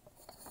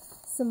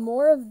some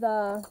more of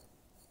the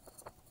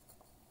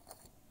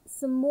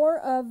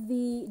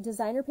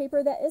designer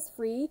paper that is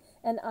free,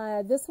 and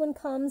this one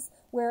comes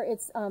where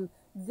it's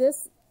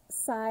this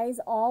size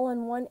all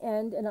on one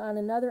end and on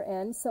another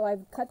end. So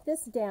I've cut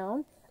this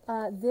down.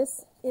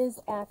 This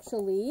is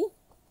actually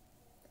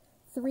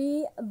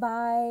 3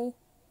 by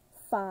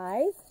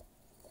 5.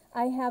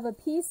 I have a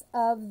piece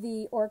of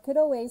the Orchid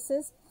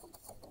Oasis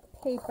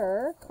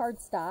paper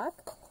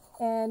cardstock.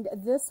 And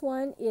this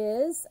one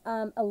is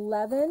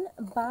 11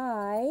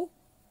 by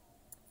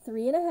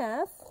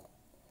 3.5.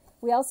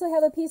 We also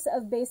have a piece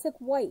of basic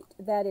white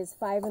that is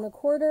 5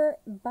 1/4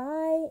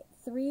 by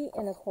 3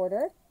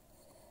 1/4.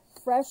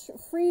 Fresh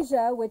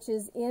freesia, which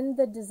is in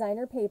the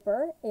designer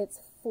paper, it's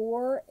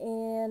 4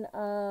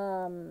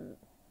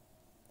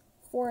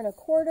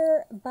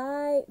 1/4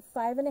 by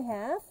 5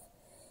 1/2.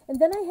 And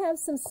then I have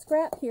some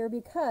scrap here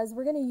because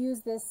we're going to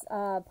use this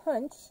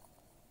punch,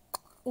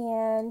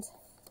 and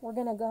we're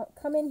going to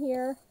come in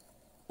here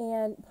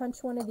and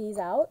punch one of these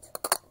out.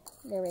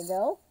 There we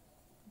go.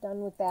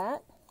 Done with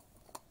that.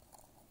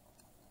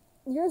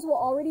 Yours will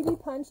already be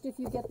punched if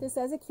you get this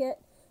as a kit.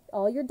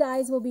 All your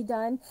dies will be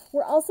done.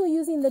 We're also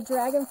using the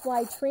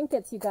Dragonfly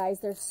trinkets, you guys.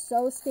 They're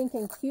so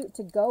stinking cute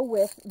to go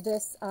with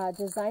this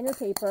designer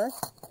paper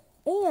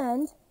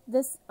and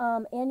this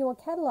annual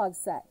catalog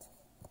set.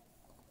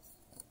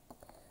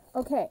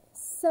 Okay,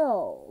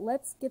 so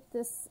let's get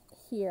this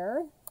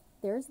here.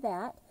 There's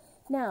that.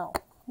 Now,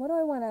 what do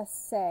I want to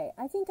say?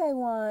 I think I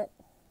want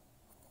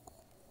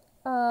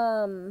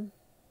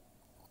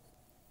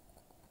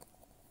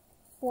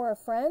for a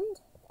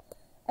friend.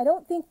 I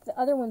don't think the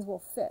other ones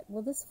will fit.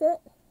 Will this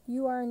fit?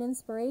 You are an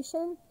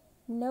inspiration?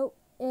 Nope,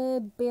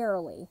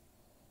 barely.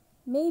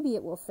 Maybe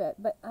it will fit,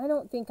 but I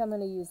don't think I'm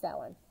going to use that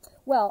one.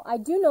 Well, I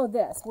do know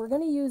this. We're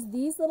going to use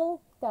these little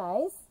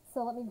guys.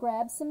 So let me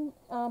grab some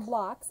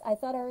blocks. I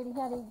thought I already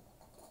had a...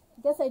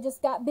 I guess I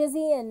just got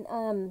busy and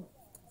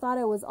thought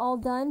I was all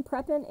done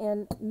prepping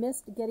and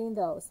missed getting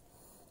those.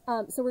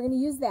 So we're going to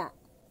use that.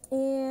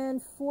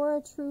 And for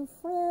a true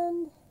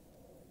friend...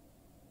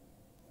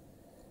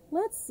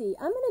 Let's see,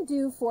 I'm going to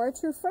do For a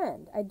True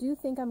Friend. I do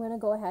think I'm going to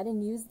go ahead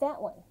and use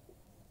that one.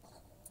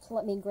 So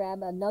let me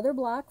grab another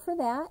block for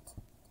that.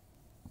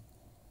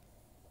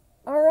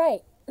 All right,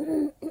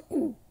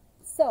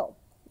 so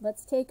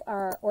let's take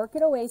our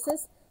Orchid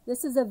Oasis.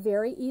 This is a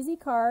very easy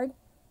card.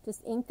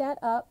 Just ink that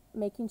up,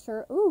 making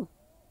sure, ooh,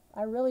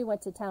 I really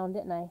went to town,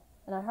 didn't I?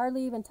 And I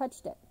hardly even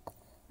touched it.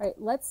 All right,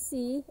 let's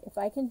see if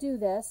I can do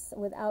this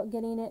without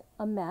getting it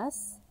a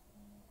mess.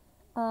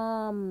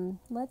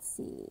 Let's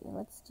see,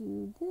 let's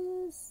do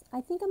this.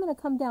 I think I'm going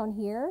to come down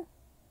here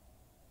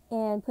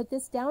and put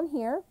this down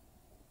here.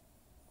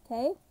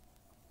 Okay.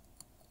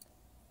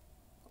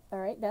 All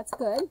right, that's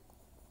good.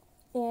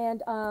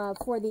 And,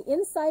 for the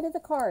inside of the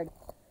card,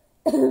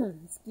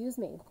 excuse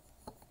me,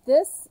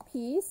 this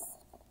piece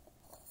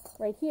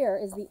right here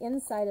is the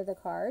inside of the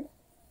card.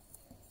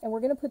 And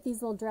we're going to put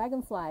these little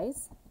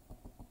dragonflies.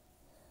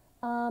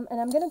 And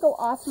I'm going to go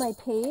off my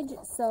page,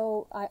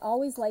 so I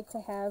always like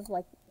to have,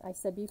 like I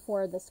said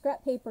before, the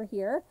scrap paper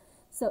here.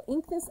 So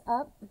ink this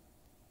up.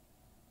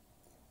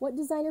 What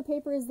designer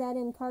paper is that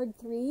in card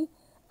 3?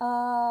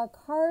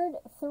 Card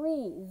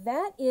 3,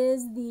 that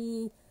is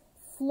the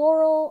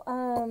floral,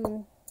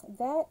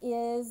 that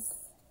is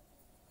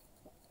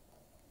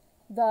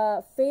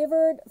the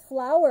favored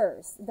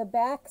flowers, the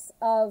backs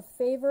of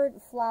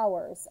favored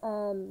flowers.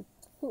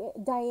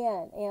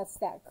 Diane asked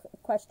that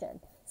question.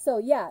 So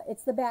yeah,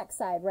 it's the back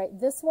side, right?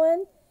 This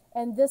one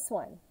and this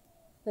one.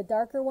 The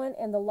darker one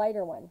and the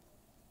lighter one.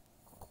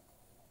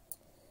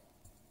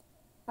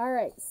 All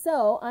right,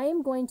 so I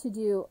am going to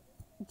do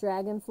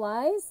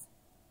dragonflies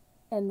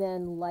and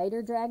then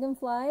lighter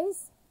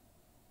dragonflies.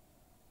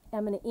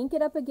 I'm going to ink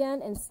it up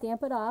again and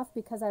stamp it off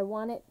because I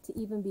want it to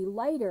even be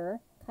lighter,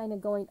 kind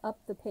of going up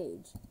the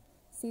page.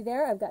 See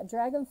there? I've got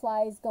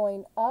dragonflies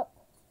going up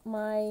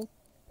my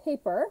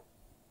paper.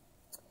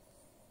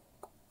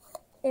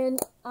 And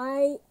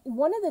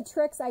one of the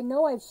tricks I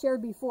know I've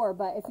shared before,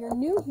 but if you're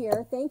new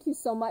here, thank you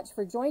so much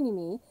for joining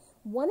me.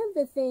 One of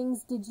the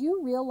things, did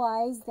you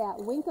realize that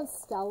Wink of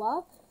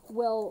Stella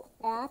will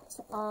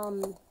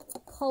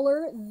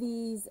color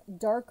these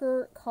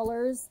darker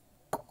colors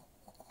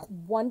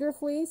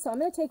wonderfully? So I'm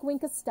going to take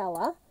Wink of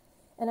Stella,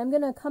 and I'm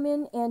going to come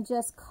in and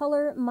just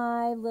color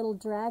my little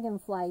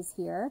dragonflies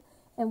here.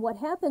 And what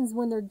happens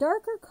when they're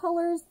darker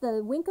colors,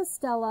 the Wink of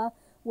Stella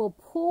will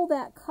pull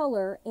that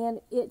color, and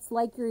it's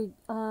like you're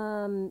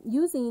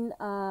using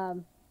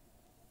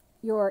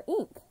your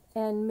ink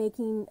and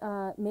making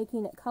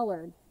it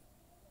colored.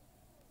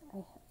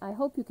 I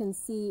hope you can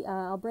see.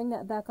 I'll bring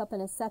that back up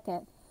in a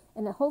second,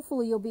 and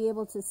hopefully you'll be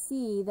able to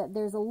see that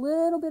there's a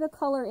little bit of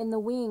color in the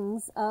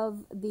wings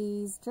of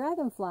these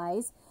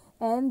dragonflies,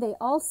 and they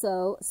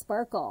also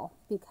sparkle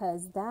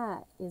because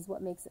that is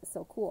what makes it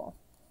so cool.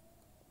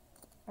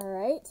 All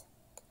right,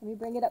 let me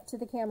bring it up to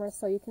the camera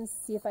so you can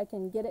see if I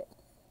can get it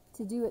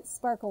to do its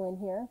sparkle in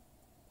here.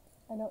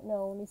 I don't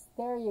know.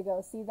 There you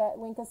go. See that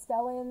Wink of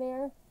Stella in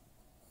there?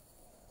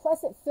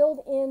 Plus it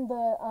filled in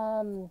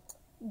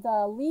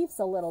the leaves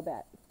a little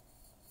bit.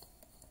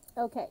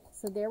 Okay,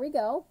 so there we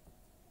go.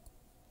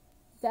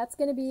 That's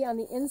going to be on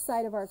the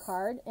inside of our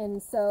card,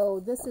 and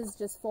so this is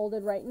just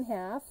folded right in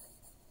half.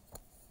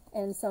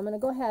 And so I'm going to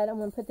go ahead, I'm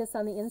going to put this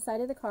on the inside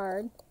of the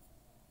card.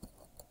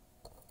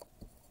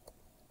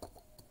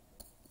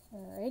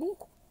 Alrighty.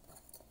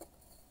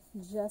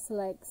 Just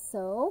like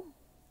so.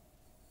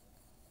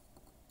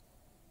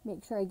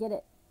 Make sure I get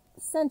it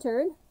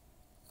centered.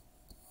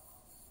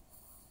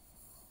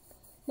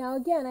 Now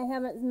again, I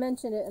haven't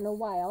mentioned it in a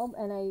while,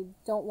 and I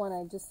don't want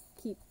to just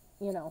keep,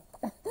 you know,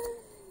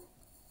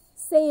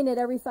 saying it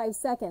every 5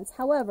 seconds.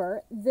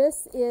 However,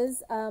 this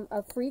is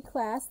a free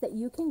class that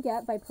you can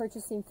get by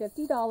purchasing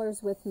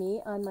 $50 with me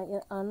on my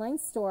online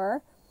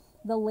store.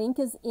 The link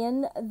is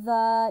in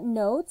the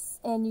notes,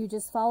 and you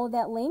just follow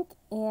that link,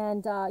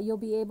 and you'll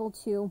be able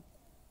to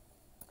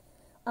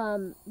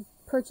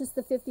purchase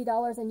the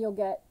 $50, and you'll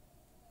get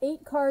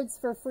 8 cards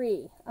for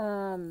free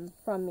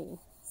from me.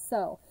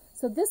 So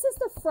So this is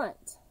the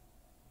front.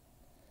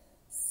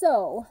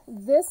 So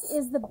this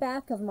is the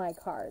back of my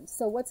card.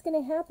 So what's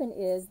going to happen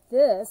is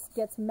this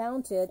gets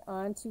mounted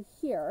onto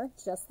here,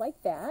 just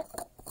like that.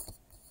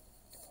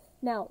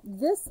 Now,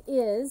 this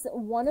is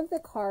one of the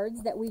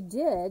cards that we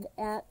did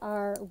at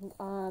our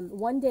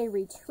one-day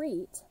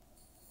retreat.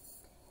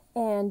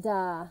 And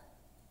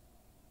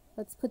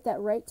let's put that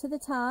right to the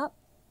top,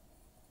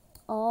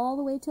 all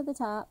the way to the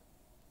top.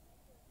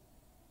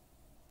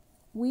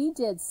 We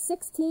did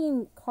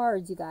 16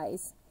 cards, you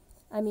guys.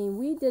 I mean,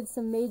 we did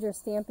some major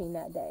stamping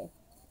that day.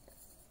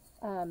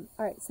 All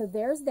right, so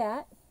there's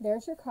that.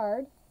 There's your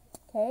card.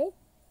 Okay,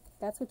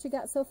 that's what you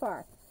got so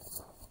far.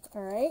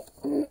 All right,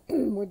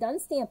 we're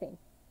done stamping.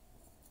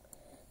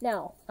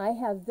 Now, I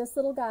have this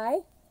little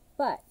guy,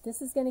 but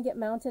this is going to get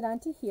mounted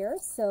onto here.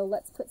 So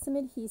let's put some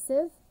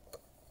adhesive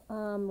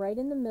right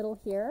in the middle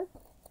here.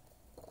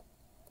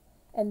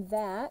 And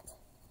that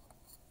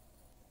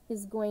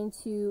is going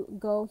to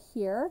go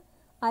here.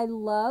 I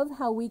love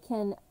how we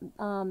can,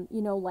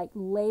 you know, like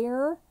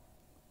layer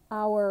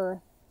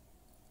our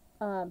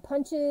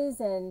punches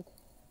and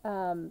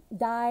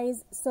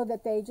dies so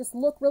that they just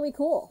look really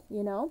cool,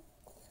 you know.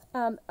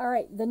 All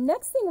right, the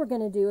next thing we're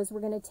going to do is we're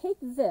going to take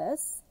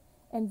this,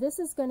 and this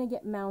is going to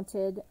get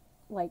mounted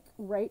like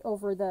right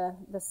over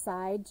the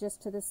side,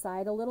 just to the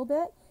side a little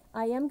bit.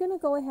 I am going to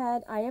go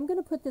ahead, I am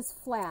going to put this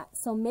flat,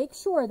 so make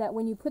sure that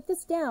when you put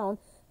this down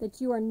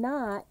that you are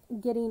not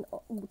getting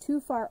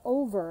too far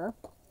over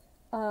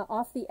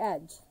off the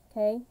edge.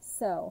 Okay,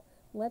 so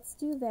let's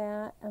do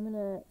that. I'm going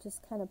to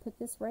just kind of put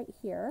this right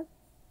here.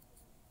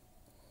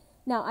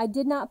 Now, I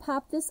did not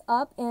pop this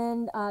up,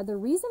 and the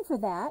reason for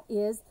that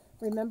is,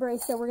 remember I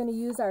said we're going to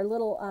use our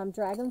little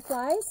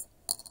dragonflies?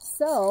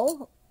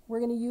 So we're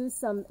going to use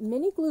some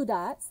mini glue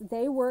dots.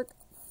 They work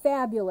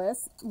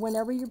fabulous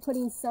whenever you're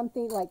putting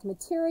something like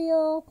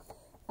material,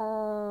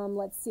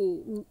 let's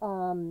see, you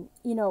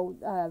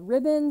know,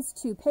 ribbons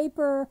to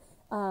paper,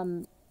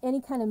 any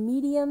kind of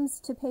mediums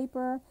to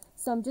paper.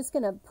 So I'm just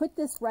going to put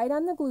this right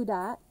on the glue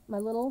dot, my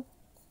little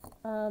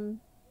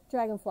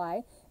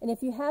dragonfly. And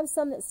if you have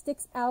some that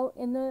sticks out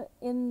in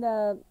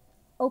the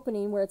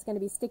opening where it's going to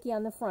be sticky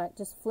on the front,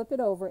 just flip it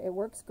over. It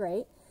works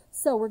great.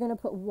 So we're going to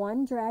put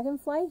one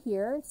dragonfly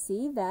here.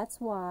 See, that's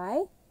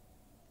why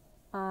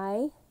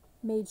I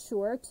made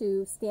sure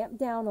to stamp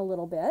down a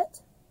little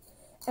bit.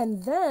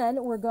 And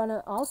then we're going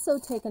to also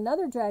take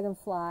another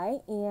dragonfly,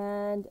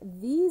 and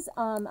these,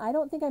 I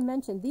don't think I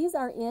mentioned, these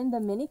are in the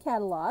mini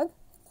catalog.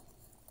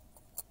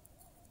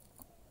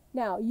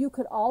 Now, you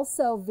could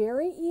also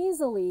very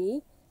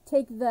easily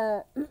take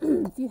the,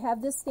 if you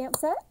have this stamp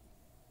set,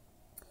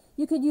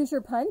 you could use your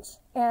punch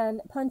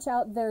and punch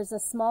out, there's a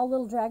small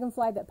little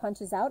dragonfly that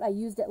punches out. I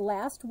used it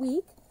last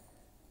week.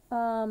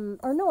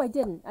 Or no, I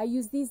didn't. I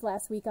used these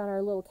last week on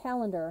our little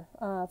calendar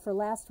for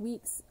last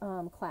week's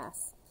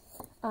class.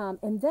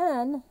 And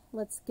then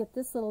let's get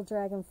this little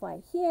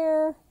dragonfly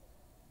here.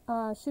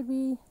 Should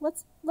we?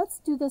 Let's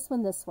do this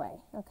one this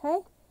way. Okay.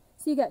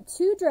 So you got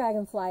two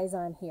dragonflies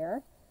on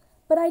here,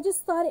 but I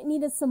just thought it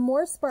needed some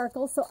more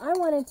sparkle, so I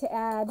wanted to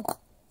add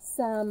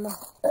some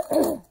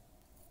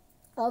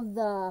of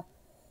the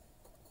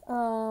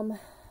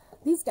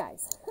these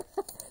guys,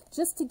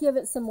 just to give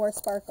it some more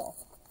sparkle.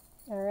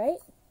 All right.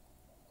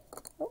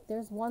 Oh,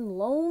 there's one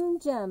lone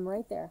gem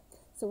right there.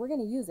 So we're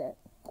going to use it.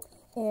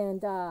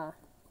 And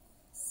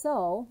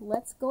so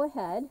let's go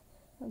ahead.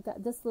 I've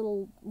got this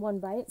little one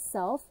by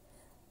itself.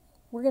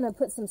 We're going to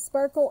put some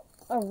sparkle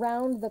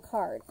around the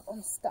card.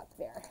 I'm stuck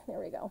there. There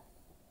we go.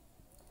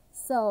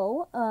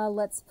 So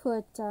let's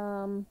put,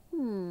 how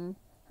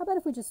about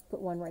if we just put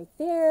one right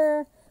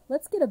there?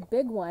 Let's get a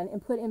big one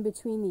and put in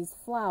between these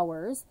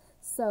flowers.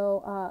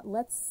 So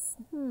let's,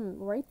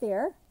 right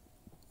there.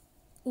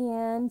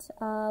 And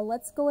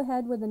let's go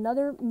ahead with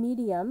another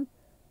medium,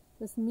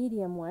 this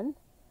medium one,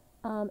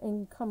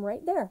 and come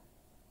right there.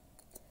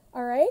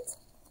 All right,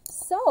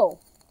 so,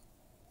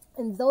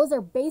 and those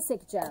are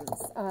basic gems,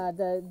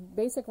 the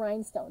basic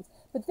rhinestones.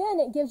 But then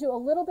it gives you a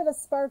little bit of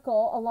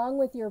sparkle along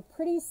with your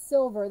pretty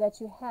silver that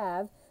you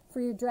have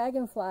for your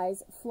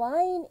dragonflies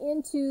flying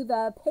into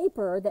the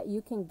paper that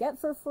you can get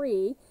for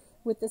free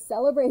with the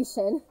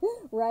celebration,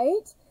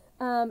 right?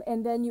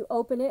 And then you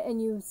open it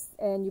and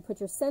you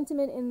put your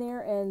sentiment in there,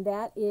 and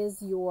that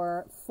is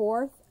your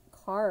fourth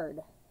card.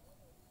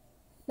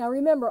 Now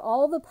remember,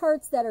 all the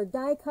parts that are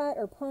die cut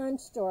or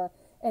punched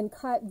and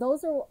cut,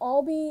 those will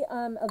all be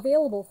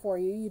available for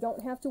you. You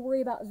don't have to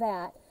worry about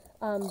that.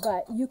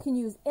 But you can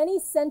use any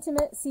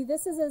sentiment. See,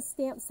 this is a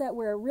stamp set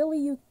where really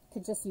you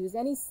could just use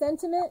any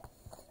sentiment.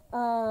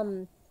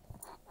 And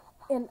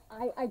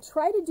I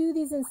try to do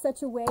these in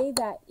such a way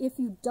that if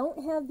you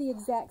don't have the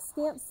exact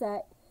stamp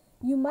set,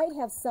 you might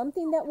have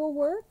something that will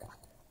work,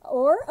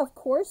 or of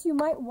course you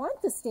might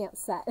want the stamp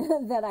set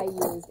that I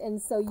used,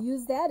 and so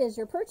use that as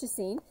you're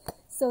purchasing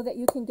so that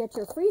you can get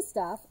your free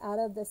stuff out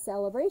of the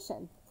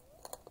celebration.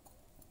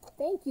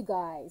 Thank you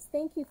guys.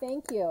 Thank you,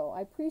 thank you. I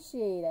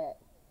appreciate it.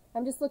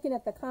 I'm just looking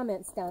at the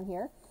comments down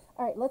here.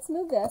 All right, let's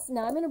move this.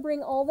 Now I'm going to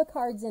bring all the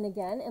cards in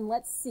again, and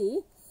let's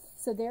see.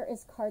 So there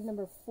is card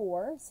number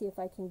 4. See if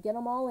I can get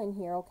them all in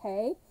here,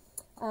 okay?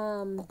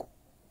 Hang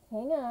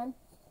on.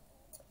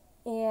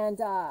 And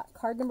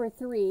card number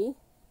 3.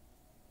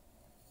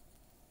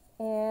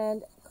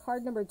 And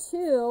card number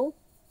 2.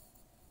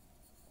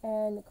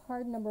 And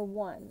card number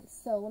 1.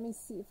 So let me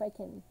see if I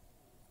can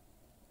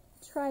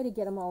try to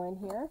get them all in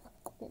here.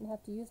 Didn't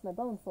have to use my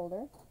bone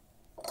folder.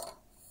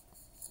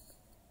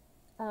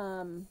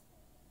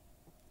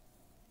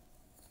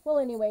 Well,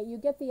 anyway, you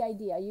get the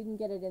idea. You can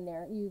get it in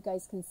there. You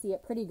guys can see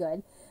it pretty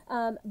good.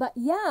 But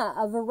yeah,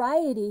 a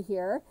variety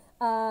here,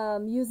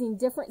 using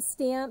different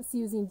stamps,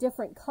 using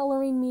different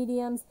coloring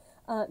mediums.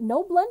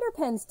 No blender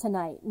pens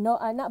tonight. No,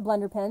 not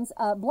blender pens,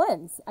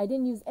 blends. I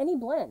didn't use any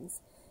blends.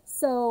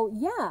 So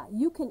yeah,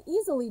 you can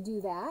easily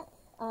do that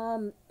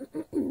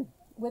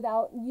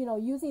without, you know,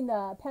 using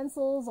the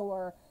pencils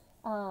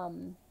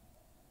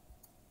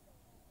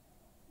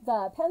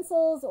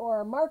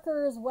or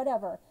markers,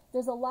 whatever.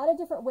 There's a lot of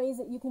different ways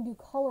that you can do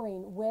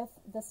coloring with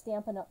the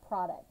Stampin' Up!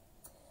 Product.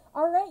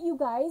 All right, you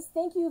guys,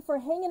 thank you for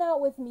hanging out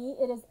with me.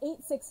 It is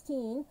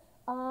 8:16.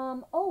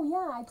 Oh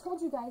yeah, I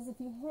told you guys if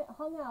you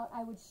hung out,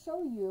 I would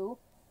show you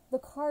the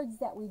cards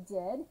that we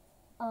did.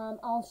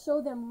 I'll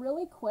show them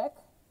really quick.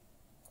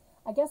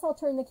 I guess I'll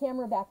turn the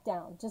camera back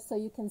down just so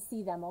you can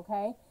see them,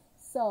 okay?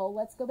 So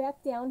let's go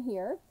back down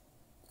here,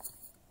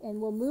 and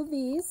we'll move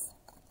these.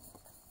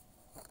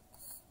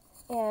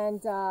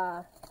 And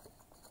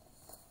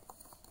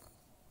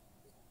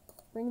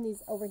bring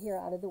these over here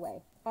out of the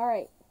way. All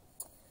right.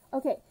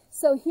 Okay,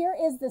 so here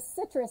is the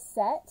citrus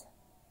set.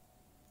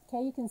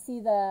 Okay, you can see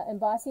the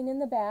embossing in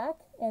the back,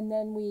 and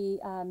then we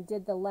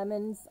did the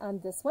lemons on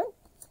this one.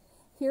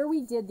 Here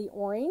we did the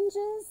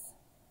oranges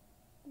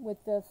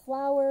with the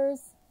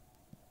flowers,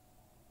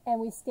 and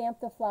we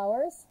stamped the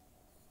flowers.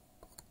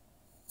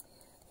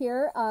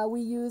 Here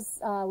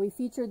we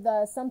featured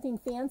the Something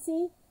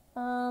Fancy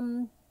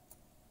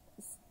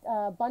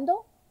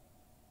bundle.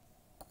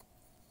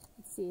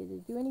 Let's see, did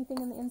it do anything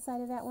on the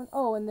inside of that one?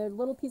 Oh, and the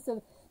little piece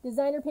of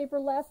designer paper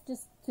left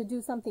just to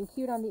do something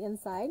cute on the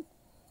inside.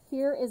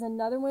 Here is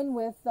another one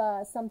with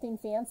Something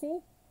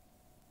Fancy.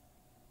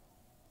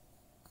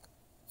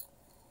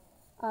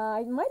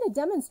 I might have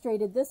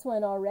demonstrated this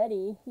one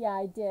already. Yeah,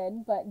 I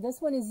did. But this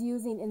one is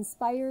using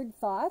Inspired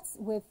Thoughts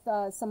with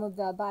some of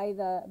the By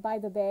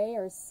the Bay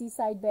or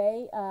Seaside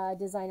Bay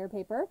designer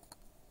paper.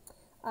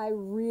 I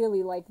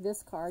really like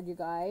this card, you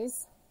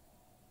guys.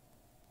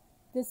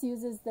 This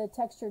uses the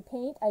textured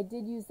paint. I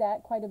did use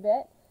that quite a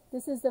bit.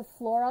 This is the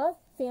Flora,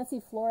 Fancy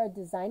Flora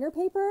designer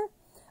paper.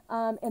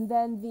 And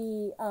then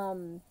the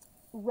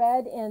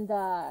red and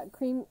the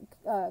cream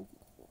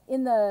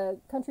in the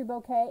Country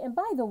Bouquet. And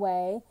by the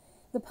way,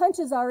 the punch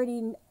is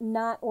already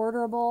not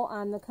orderable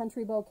on the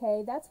Country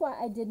Bouquet. That's why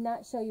I did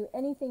not show you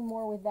anything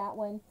more with that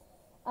one.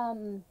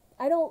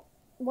 I don't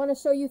want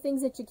to show you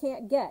things that you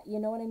can't get, you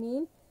know what I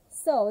mean?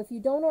 So if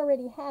you don't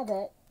already have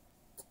it,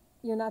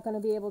 you're not going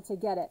to be able to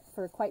get it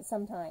for quite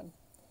some time.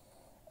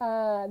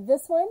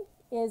 This one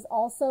is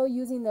also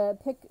using the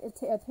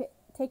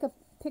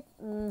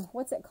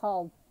what's it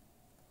called?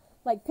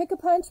 Like Pick a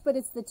Punch, but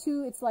it's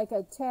it's like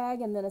a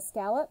tag and then a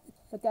scallop,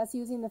 but that's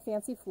using the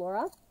Fancy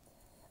Flora.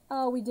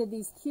 We did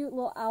these cute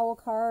little owl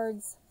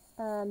cards.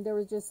 There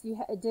was just,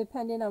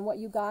 depending on what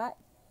you got.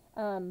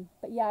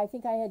 But yeah, I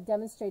think I had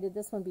demonstrated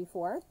this one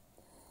before.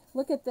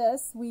 Look at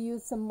this. We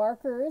used some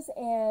markers,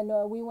 and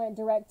we went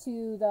direct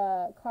to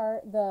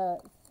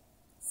the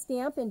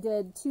stamp and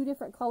did 2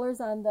 different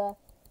colors on the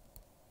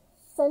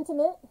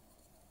sentiment.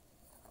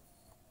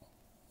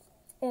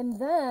 And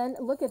then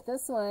look at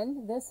this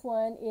one. This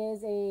one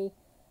is a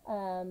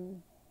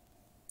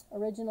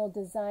original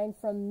design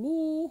from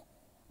me.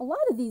 A lot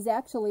of these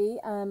actually,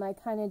 I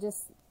kind of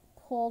just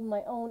pulled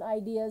my own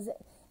ideas.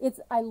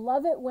 I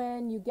love it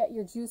when you get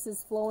your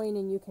juices flowing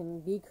and you can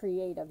be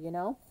creative, you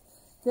know.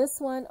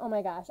 This one, oh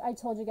my gosh, I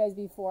told you guys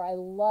before, I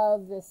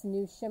love this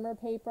new shimmer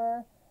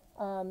paper.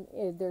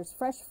 There's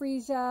fresh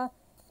freesia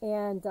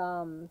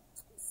and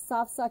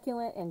soft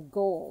succulent and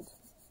gold.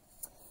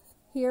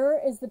 Here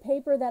is the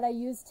paper that I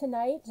used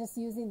tonight, just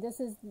using, this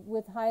is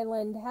with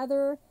Highland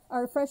Heather,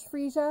 or fresh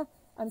freesia,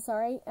 I'm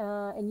sorry,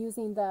 and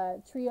using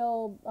the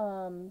trio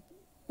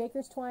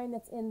baker's twine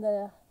that's in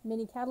the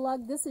mini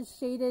catalog. This is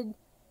shaded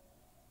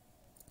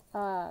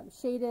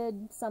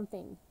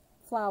something,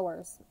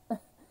 flowers.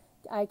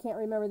 I can't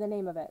remember the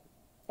name of it.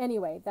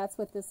 Anyway, that's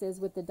what this is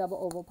with the double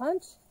oval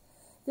punch.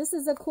 This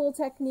is a cool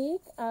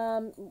technique,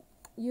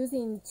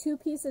 using 2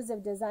 pieces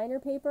of designer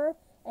paper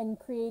and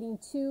creating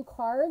 2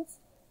 cards.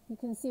 You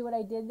can see what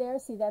I did there.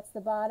 See, that's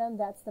the bottom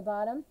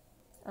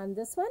on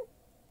this one.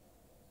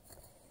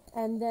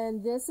 And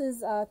then this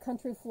is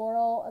Country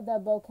Floral, the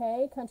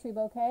bouquet, Country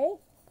Bouquet.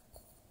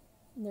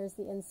 And there's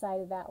the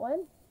inside of that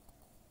one.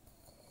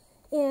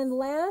 And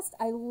last,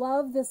 I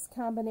love this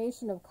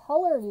combination of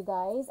color, you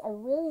guys. I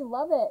really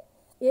love it.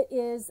 It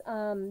is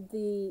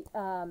the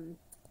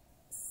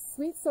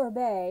Sweet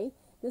Sorbet.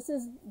 This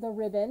is the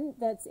ribbon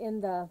that's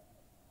in the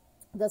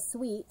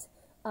sweet,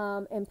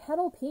 and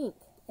petal pink.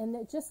 and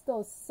it just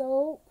goes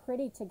so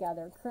pretty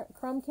together.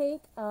 Crumb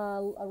cake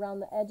around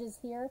the edges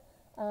here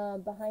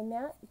behind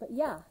that. But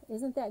yeah,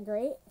 isn't that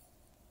great?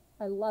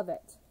 I love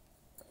it.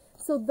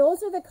 So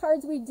those are the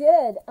cards we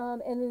did,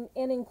 and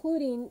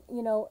including,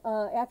 you know,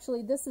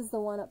 actually this is the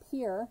one up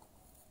here.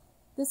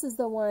 This is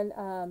the one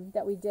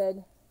that we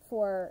did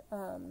for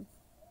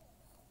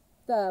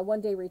the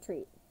one-day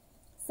retreat.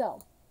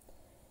 So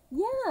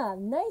yeah,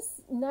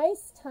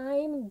 nice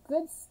time,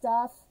 good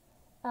stuff.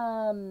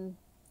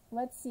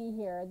 Let's see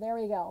here. There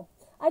we go.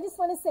 I just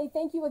want to say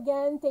thank you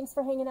again. Thanks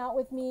for hanging out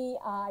with me.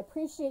 I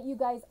appreciate you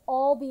guys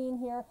all being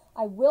here.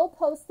 I will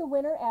post the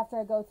winner after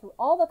I go through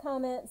all the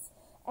comments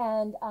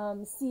and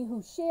see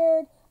who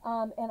shared.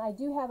 And I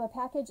do have a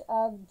package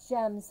of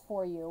gems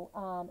for you,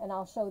 and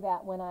I'll show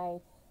that when I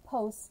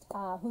post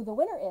who the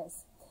winner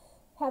is.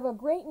 Have a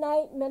great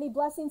night. Many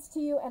blessings to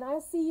you, and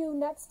I'll see you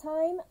next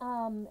time.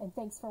 And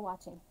thanks for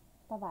watching.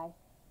 Bye-bye.